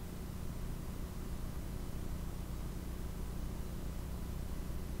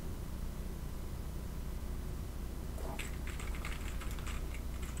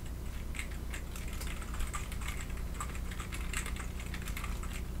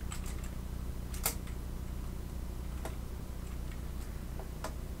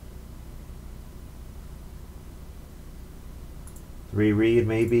 reread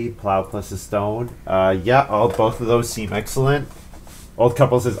maybe. Plow plus a stone. Yeah, both of those seem excellent. Old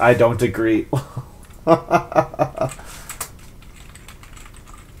Couple says, I don't agree.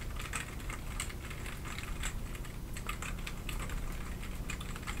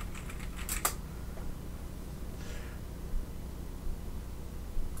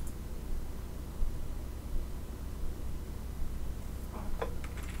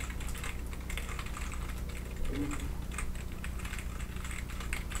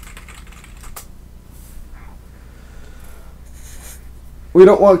 We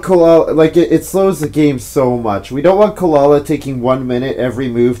don't want Kolala, like, it slows the game so much. We don't want Kolala taking 1 minute every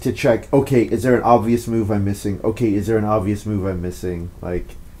move to check, okay, is there an obvious move I'm missing? Okay, is there an obvious move I'm missing?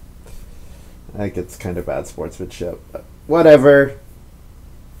 Like it's kind of bad sportsmanship. But whatever.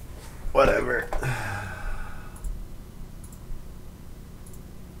 Whatever.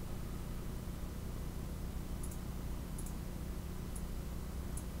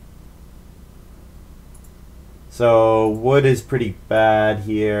 So wood is pretty bad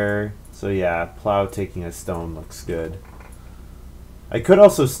here. So yeah, plow taking a stone looks good. I could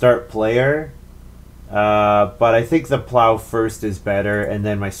also start player, but I think the plow first is better, and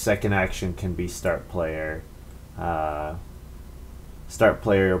then my second action can be start player. Start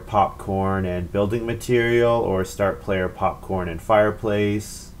player popcorn and building material, or start player popcorn and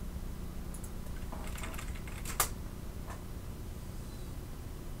fireplace.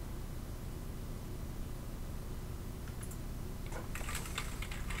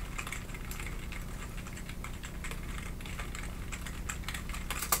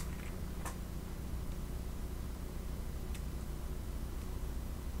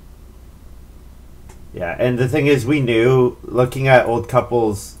 Yeah, and the thing is, we knew, looking at Old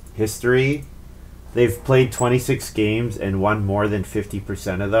Couple's history, they've played 26 games and won more than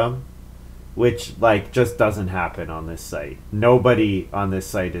 50% of them, which, like, just doesn't happen on this site. Nobody on this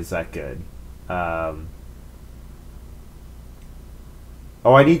site is that good. Oh,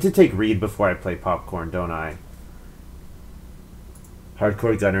 I need to take read before I play popcorn, don't I?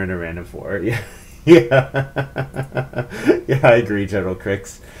 Hardcore gunner in a random 4. Yeah. Yeah. Yeah, I agree, General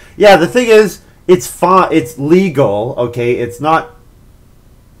Crix. Yeah, the thing is, it's fine. It's legal, okay? It's not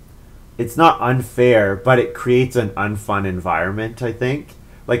unfair, but it creates an unfun environment, I think.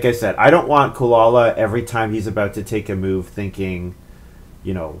 Like I said, I don't want Kulala every time he's about to take a move thinking,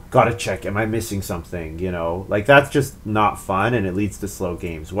 gotta check, am I missing something, Like, that's just not fun, and it leads to slow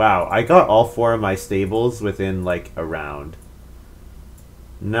games. Wow, I got all 4 of my stables within, like, a round.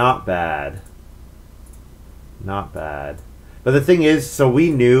 Not bad. Not bad. But the thing is, so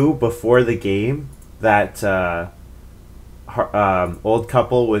we knew before the game that Old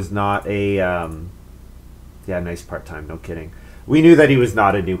Couple was not a... yeah, nice part-time, no kidding. We knew that he was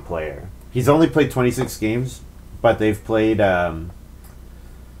not a new player. He's only played 26 games, but they've played... they've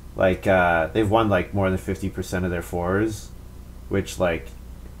won, like, more than 50% of their 4s, which, like,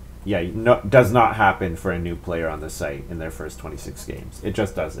 yeah, does not happen for a new player on the site in their first 26 games. It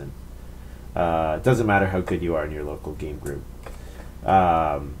just doesn't. It doesn't matter how good you are in your local game group.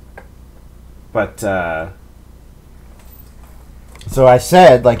 So I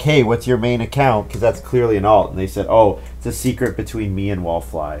said, like, hey, what's your main account? Because that's clearly an alt. And they said, oh, it's a secret between me and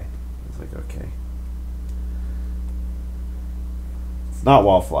Wallfly. I was like, okay. It's not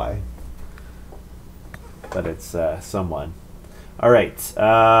Wallfly. But it's someone. All right.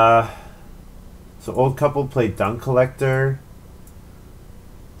 So Old Couple played Dung Collector.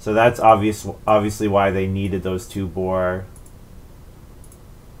 So that's obviously why they needed those 2 boar.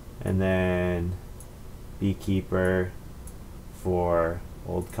 And then Beekeeper for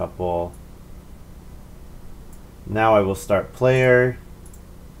Old Couple. Now I will start player.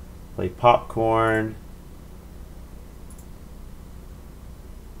 Play popcorn.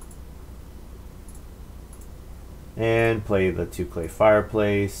 And play the 2 clay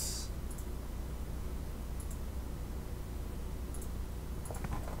fireplace.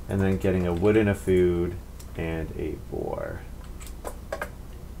 And then getting a wood and a food and a boar.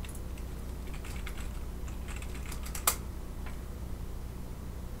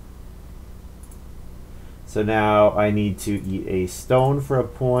 So now I need to eat a stone for a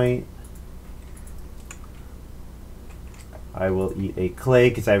point. I will eat a clay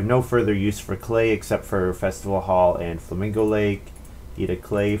because I have no further use for clay except for Festival Hall and Flamingo Lake. Eat a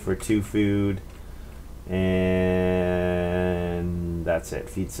clay for 2 food. And that's it.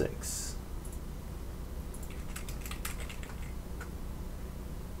 Feed 6.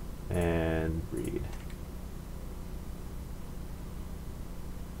 And breed.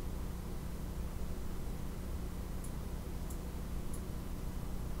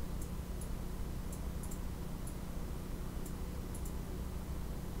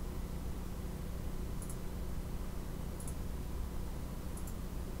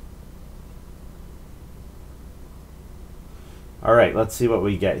 All right, let's see what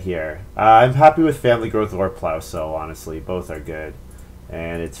we get here. I'm happy with family growth or plow sow, honestly. Both are good.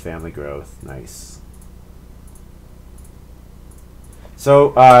 And it's family growth. Nice.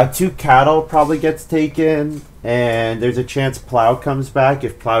 So 2 cattle probably gets taken, and there's a chance plow comes back.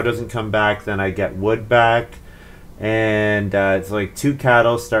 If plow doesn't come back, then I get wood back. And it's like 2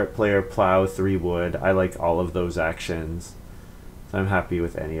 cattle, start player, plow, 3 wood. I like all of those actions. So I'm happy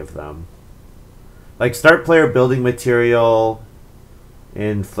with any of them. Like start player building material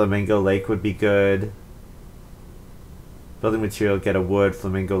in Flamingo Lake would be good. Building material, get a wood.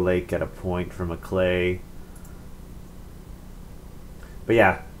 Flamingo Lake, get a point from a clay. But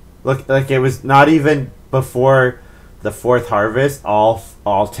yeah, look, like it was not even before the 4th harvest,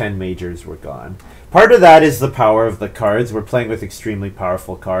 all 10 majors were gone. Part of that is the power of the cards. We're playing with extremely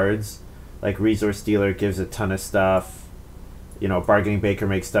powerful cards. Like Resource Dealer gives a ton of stuff. You know, Bargaining Baker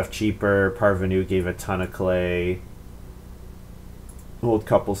makes stuff cheaper. Parvenu gave a ton of clay. Old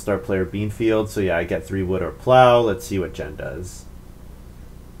Couple start player Beanfield. So yeah, I get 3 wood or plow. Let's see what Jen does.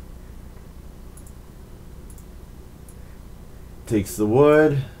 Takes the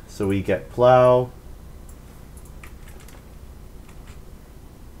wood, so we get plow.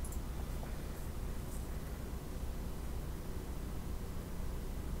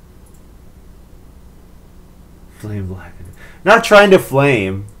 Flame black. Not trying to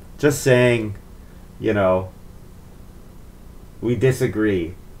flame, just saying, you know, we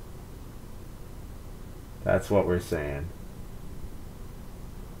disagree. That's what we're saying.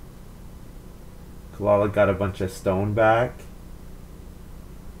 Kalala got a bunch of stone back.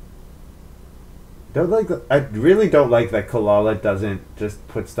 I really don't like that Kalala doesn't just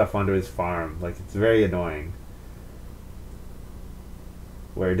put stuff onto his farm. Like, it's very annoying.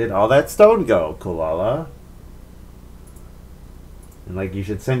 Where did all that stone go, Kalala? And like, you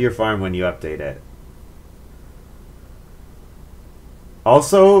should send your farm when you update it.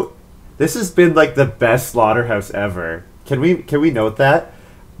 Also, this has been like the best slaughterhouse ever. Can we note that?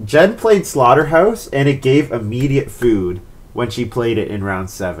 Jen played Slaughterhouse and it gave immediate food when she played it in round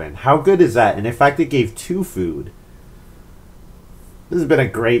 7. How good is that? And in fact, it gave 2 food. This has been a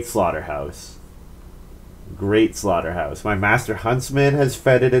great Slaughterhouse. Great Slaughterhouse. My Master Huntsman has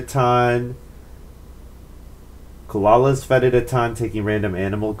fed it a ton. Kalala's fed it a ton, taking random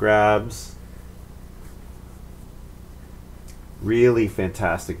animal grabs. Really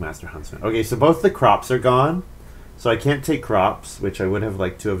fantastic Master Huntsman. Okay, so both the crops are gone. So I can't take crops, which I would have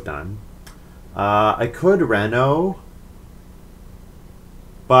liked to have done. I could Reno.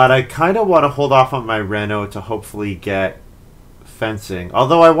 But I kind of want to hold off on my Reno to hopefully get fencing.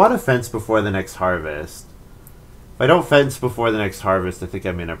 Although I want to fence before the next harvest. If I don't fence before the next harvest, I think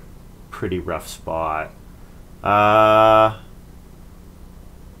I'm in a pretty rough spot.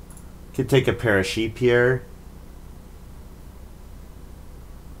 Could take a pair of sheep here.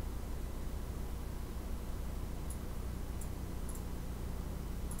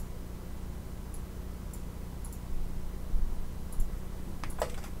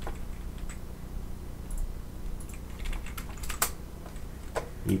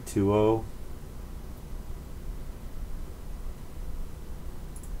 Eat 2-0.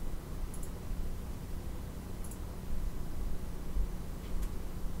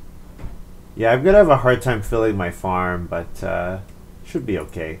 Yeah, I'm going to have a hard time filling my farm, but should be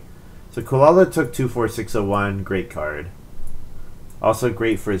okay. So Kulala took 2-4-6-0-1. Great card. Also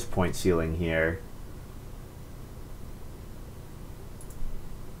great for his point ceiling here.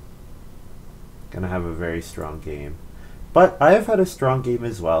 Going to have a very strong game. But I have had a strong game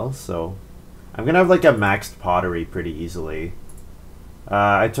as well, so I'm going to have like a maxed pottery pretty easily.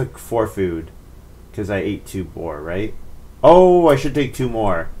 I took 4 food because I ate 2 boar, right? Oh, I should take 2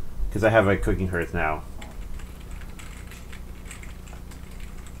 more because I have a cooking hearth now.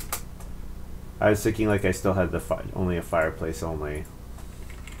 I was thinking like I still had the only a fireplace only.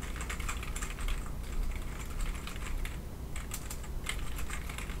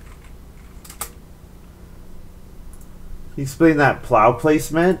 Explain that plow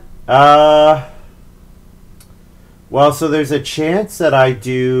placement. Well, so there's a chance that I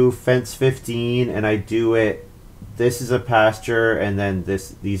do fence 15 and I do it. This is a pasture and then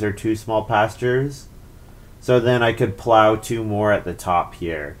these are 2 small pastures. So then I could plow 2 more at the top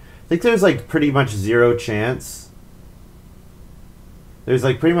here. I think there's like pretty much 0 chance. There's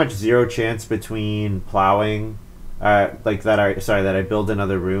like pretty much 0 chance between plowing, like that I build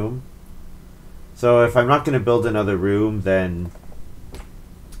another room. So if I'm not going to build another room, then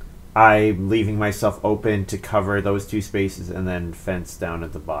I'm leaving myself open to cover those 2 spaces and then fence down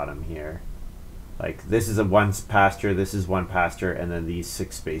at the bottom here. Like this is a 1 pasture, this is 1 pasture, and then these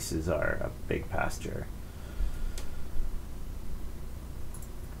 6 spaces are a big pasture.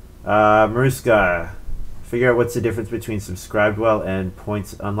 Maruska, figure out what's the difference between subscribed well and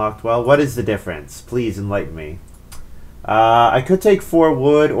points unlocked well. What is the difference? Please enlighten me. I could take 4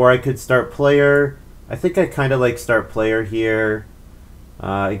 wood, or I could start player. I think I kind of like start player here.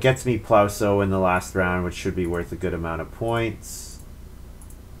 It gets me plow sow in the last round, which should be worth a good amount of points.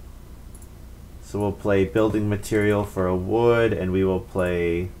 So we'll play building material for a wood, and we will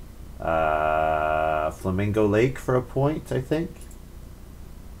play Flamingo Lake for a point, I think.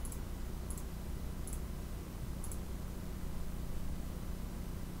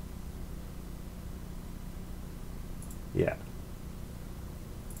 Yeah.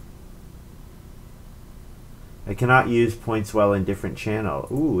 I cannot use points well in different channel.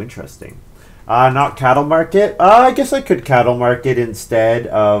 Ooh, interesting. Not cattle market. I guess I could cattle market instead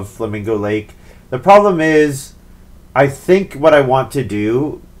of Flamingo Lake. The problem is, I think what I want to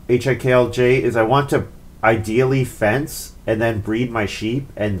do, HIKLJ, is I want to ideally fence and then breed my sheep,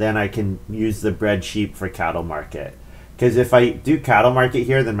 and then I can use the bred sheep for cattle market. Because if I do cattle market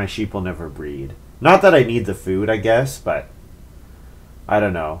here, then my sheep will never breed. Not that I need the food, I guess, but I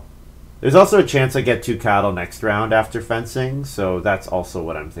don't know. There's also a chance I get 2 cattle next round after fencing, so that's also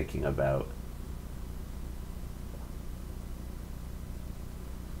what I'm thinking about.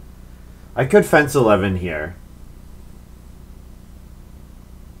 I could fence 11 here.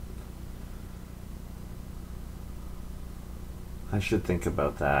 I should think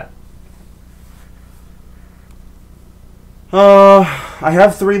about that. I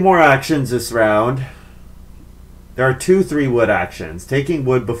have 3 more actions this round. There are 2 3 wood actions. Taking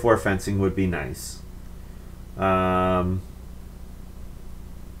wood before fencing would be nice.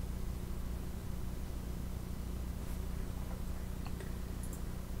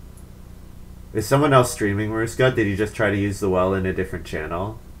 Is someone else streaming, Maruska? Did you just try to use the well in a different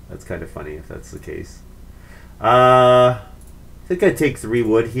channel? That's kind of funny if that's the case. I think I take 3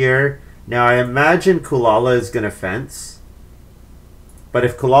 wood here. Now I imagine Kulala is going to fence. But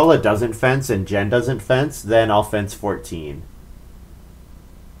if Kulala doesn't fence and Jen doesn't fence, then I'll fence 14.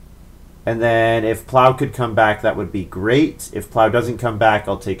 And then if Plow could come back, that would be great. If Plow doesn't come back,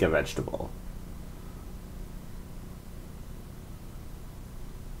 I'll take a vegetable.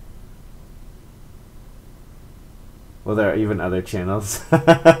 Well, there are even other channels.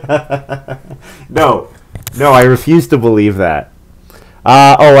 No, I refuse to believe that.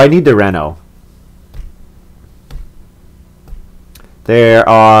 Oh, I need to reno. There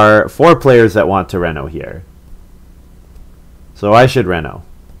are 4 players that want to reno here. So I should reno.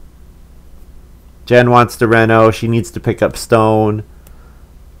 Jen wants to reno. She needs to pick up stone.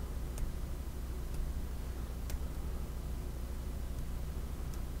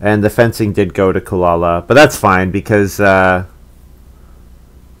 And the fencing did go to Kulala. But that's fine because I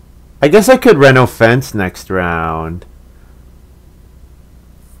guess I could reno fence next round.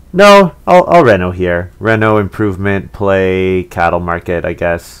 No, I'll reno here. Reno improvement, play, cattle market, I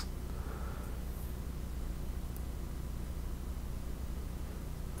guess.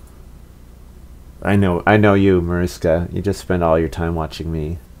 I know you, Maruska. You just spend all your time watching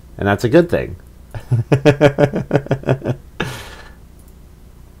me. And that's a good thing.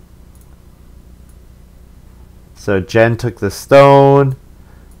 So Jen took the stone.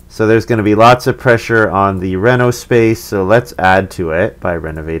 So there's going to be lots of pressure on the reno space, so let's add to it by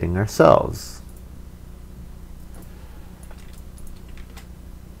renovating ourselves.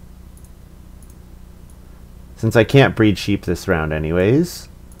 Since I can't breed sheep this round anyways.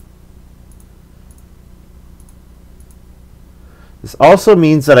 This also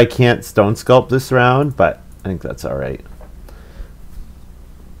means that I can't stone sculpt this round, but I think that's alright.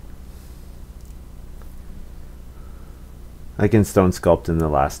 I can stone sculpt in the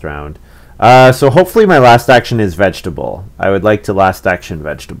last round. So hopefully my last action is vegetable. I would like to last action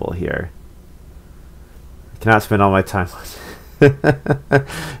vegetable here. I cannot spend all my time on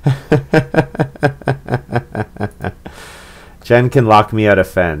Jen can lock me out of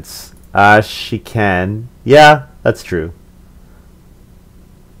fence. She can. Yeah, that's true.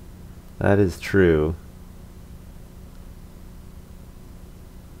 That is true.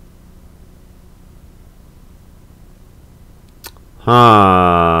 Huh.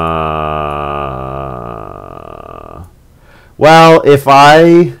 Well, if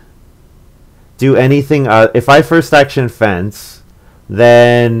I do anything, if I first action fence,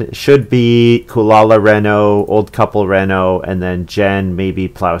 then should be Kulala Reno, Old Couple Reno, and then Jen maybe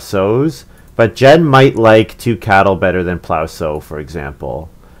plow sows. But Jen might like 2 cattle better than plow sow, for example.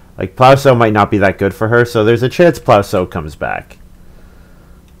 Like plow sow might not be that good for her, so there's a chance plow sow comes back.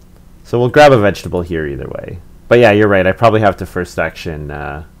 So we'll grab a vegetable here either way. But yeah, you're right. I probably have to first action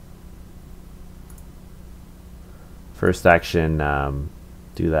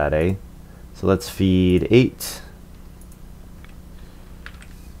do do that, eh? So let's feed 8.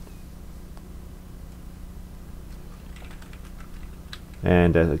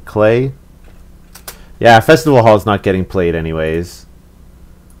 And clay. Yeah, Festival Hall's not getting played anyways.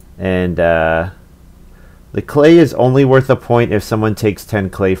 And the clay is only worth a point if someone takes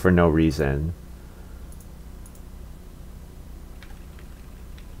 10 clay for no reason.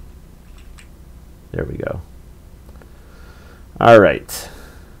 There we go. All right.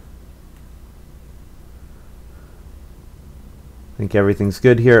 I think everything's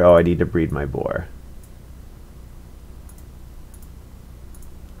good here. Oh, I need to breed my boar.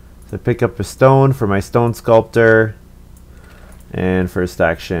 So pick up a stone for my stone sculptor. And first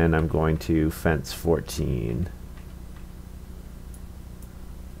action, I'm going to fence 14.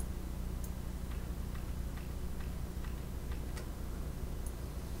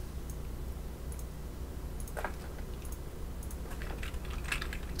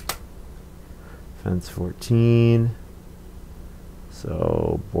 Fence 14.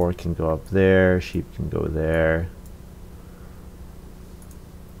 So boar can go up there, sheep can go there.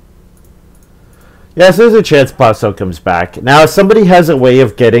 Yeah, so there's a chance Plasso comes back. Now, if somebody has a way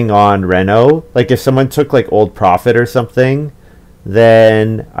of getting on Reno, like if someone took like Old Prophet or something,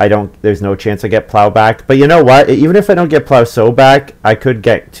 then there's no chance I get Plow back. But you know what? Even if I don't get Plasso back, I could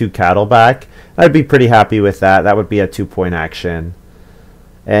get 2 cattle back. I'd be pretty happy with that. That would be a 2-point action.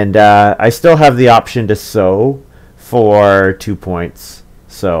 And I still have the option to sow for 2 points.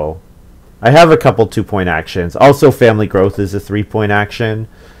 So I have a couple 2-point actions. Also, family growth is a 3-point action.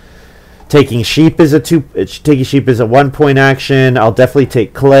 Taking sheep is a 1-point action. I'll definitely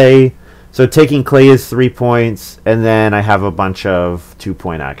take clay. So taking clay is 3 points, and then I have a bunch of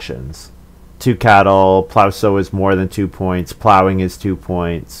 2-point actions. 2 cattle, plow sow is more than 2 points, plowing is 2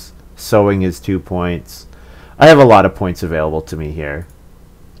 points, sowing is 2 points. I have a lot of points available to me here.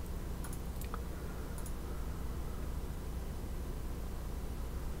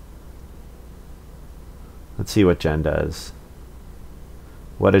 Let's see what Jen does.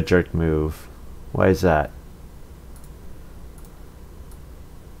 What a jerk move. Why is that?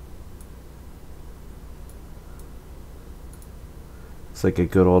 It's like a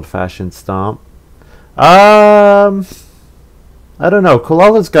good old-fashioned stomp. I don't know.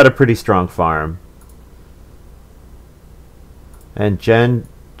 Kulala's got a pretty strong farm. And Jen...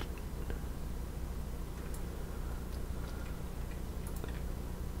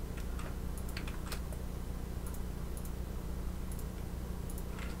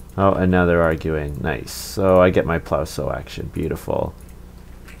 Oh, and now they're arguing. Nice. So I get my plow sow action. Beautiful.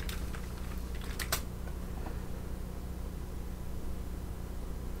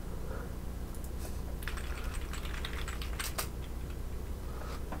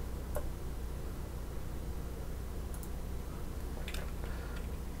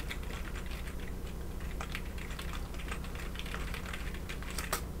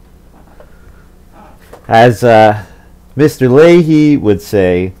 As Mr. Leahy would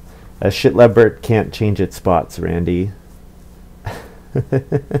say, a shit leopard can't change its spots, Randy.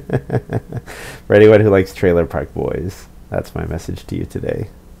 For anyone who likes Trailer Park Boys, that's my message to you today.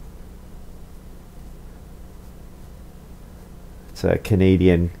 It's a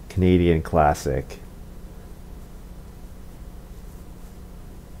Canadian classic.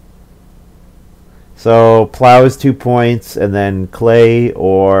 So plow is 2 points, and then clay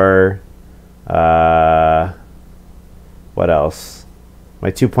or what else? My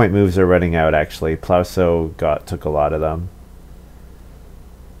 2-point moves are running out, actually. Plauso took a lot of them.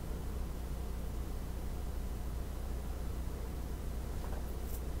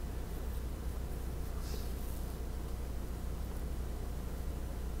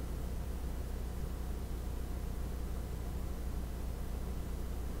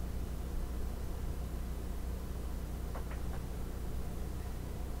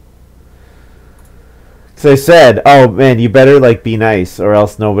 So I said, oh man, you better like be nice or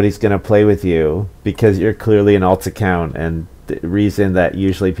else nobody's going to play with you because you're clearly an alt account, and the reason that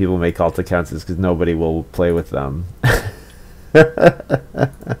usually people make alt accounts is because nobody will play with them.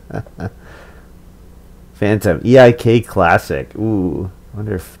 Phantom, EIK Classic. Ooh, I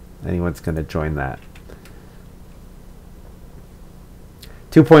wonder if anyone's going to join that.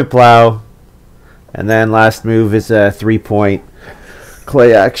 2-point plow, and then last move is a 3-point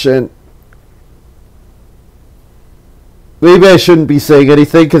clay action. Maybe I shouldn't be saying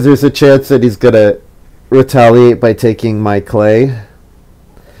anything because there's a chance that he's going to retaliate by taking my clay.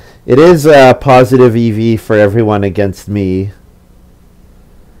 It is a positive EV for everyone against me.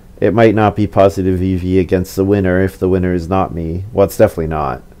 It might not be positive EV against the winner if the winner is not me. Well, it's definitely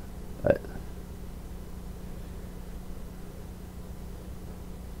not.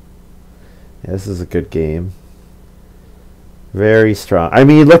 Yeah, this is a good game. Very strong. I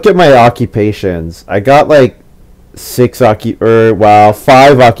mean, look at my occupations. I got like 5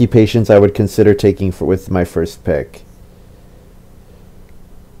 occupations I would consider taking with my first pick.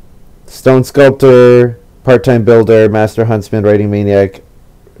 Stone sculptor, part-time builder, master huntsman, writing maniac,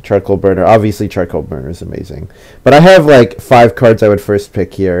 charcoal burner. Obviously, charcoal burner is amazing. But I have like 5 cards I would first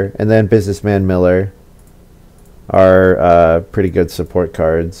pick here, and then businessman Miller are pretty good support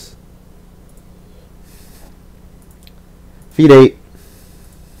cards. Feed 8.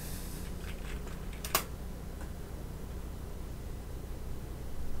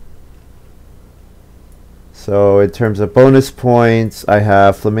 So in terms of bonus points, I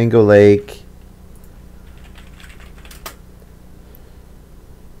have Flamingo Lake,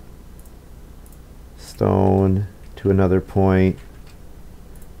 Stone to another point,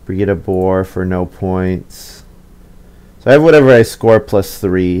 Brigida Boar for no points. So I have whatever I score plus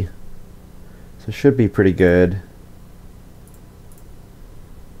 3. So it should be pretty good.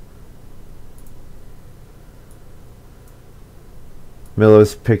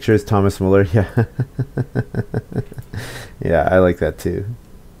 Miller's pictures, Thomas Muller, yeah. Yeah, I like that too.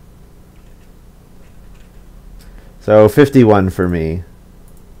 So 51 for me.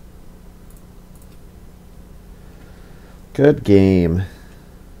 Good game.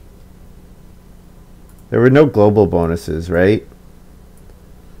 There were no global bonuses, right?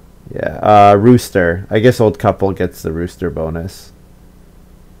 Yeah, Rooster. I guess Old Couple gets the Rooster bonus.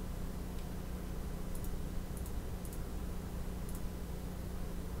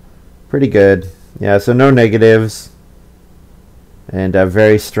 Pretty good. Yeah, so no negatives. And a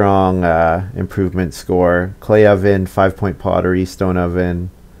very strong improvement score. Clay oven, 5-point pottery, stone oven.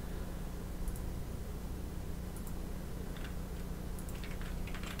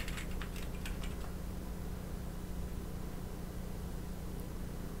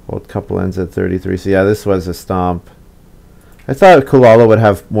 Old Couple ends at 33. So yeah, this was a stomp. I thought Kulala would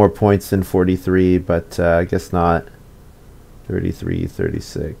have more points than 43, but I guess not. 33,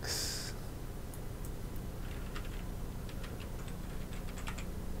 36.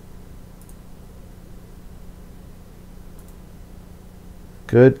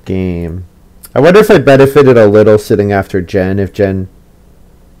 Good game. I wonder if I benefited a little sitting after Jen, if Jen...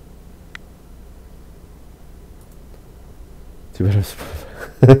 Too bad.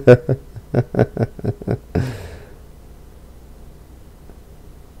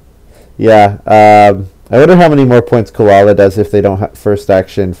 Yeah, I wonder how many more points Koala does if they don't have first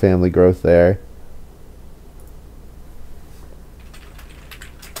action family growth there.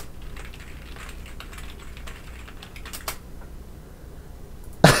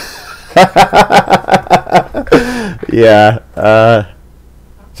 Yeah,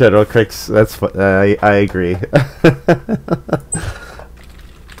 General Cricks, that's I agree.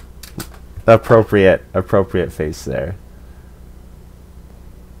 Appropriate face there.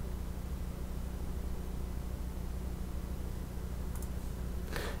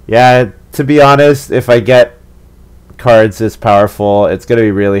 Yeah, to be honest, if I get cards this powerful, it's gonna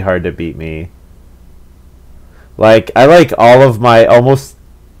be really hard to beat me. Like, I like all of my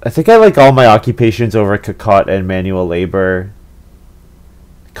I think I like all my occupations over Cocotte and manual labor.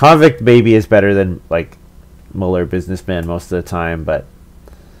 Convict maybe is better than like Muller businessman most of the time, but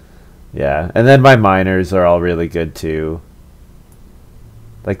yeah. And then my miners are all really good too.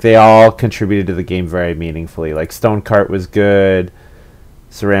 Like, they all contributed to the game very meaningfully. Like, Stone Cart was good,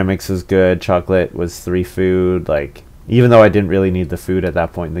 ceramics was good, chocolate was 3 food. Like, even though I didn't really need the food at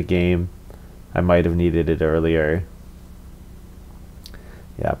that point in the game, I might have needed it earlier.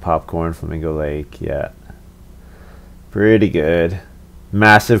 Yeah, popcorn, Flamingo Lake, yeah. Pretty good.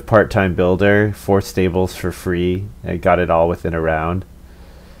 Massive part-time builder, 4 stables for free. I got it all within a round.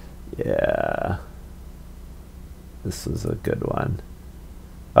 Yeah. This was a good one.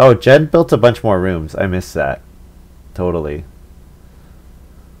 Oh, Jen built a bunch more rooms. I missed that. Totally.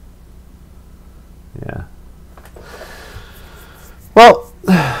 Yeah. Well,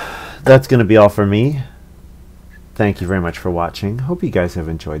 that's going to be all for me. Thank you very much for watching. Hope you guys have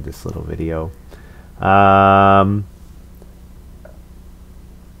enjoyed this little video. I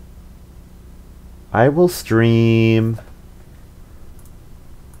will stream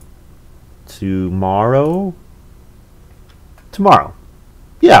tomorrow.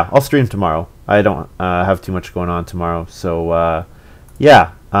 Yeah, I'll stream tomorrow. I don't have too much going on tomorrow. So,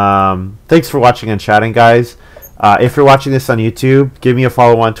 yeah. Thanks for watching and chatting, guys. If you're watching this on YouTube, give me a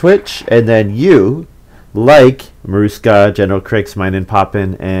follow on Twitch. And then you... like Maruska, General Cricks, Mine and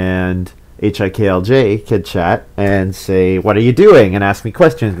Poppin, and HIKLJ can chat and say, what are you doing? And ask me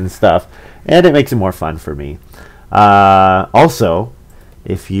questions and stuff. And it makes it more fun for me. Also,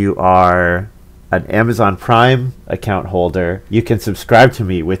 If you are an Amazon Prime account holder, you can subscribe to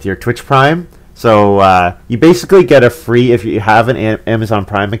me with your Twitch Prime. So you basically get a free, if you have an Amazon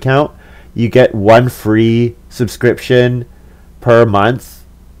Prime account, you get one free subscription per month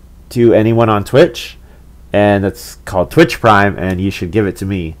to anyone on Twitch, and it's called Twitch Prime, and you should give it to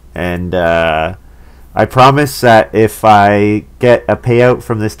me. And I promise that if I get a payout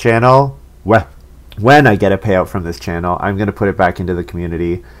from this channel, when I get a payout from this channel, I'm going to put it back into the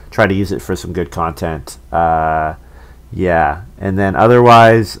community, try to use it for some good content. Yeah, and then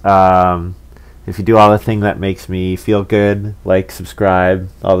otherwise, if you do all the thing that makes me feel good, like, subscribe,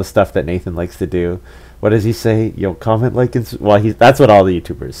 all the stuff that Nathan likes to do. What does he say? You'll comment, like, and well, that's what all the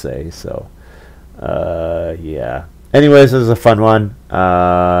YouTubers say. So, yeah. Anyways, this was a fun one.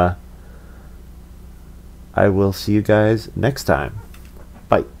 I will see you guys next time.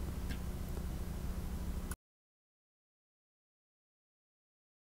 Bye.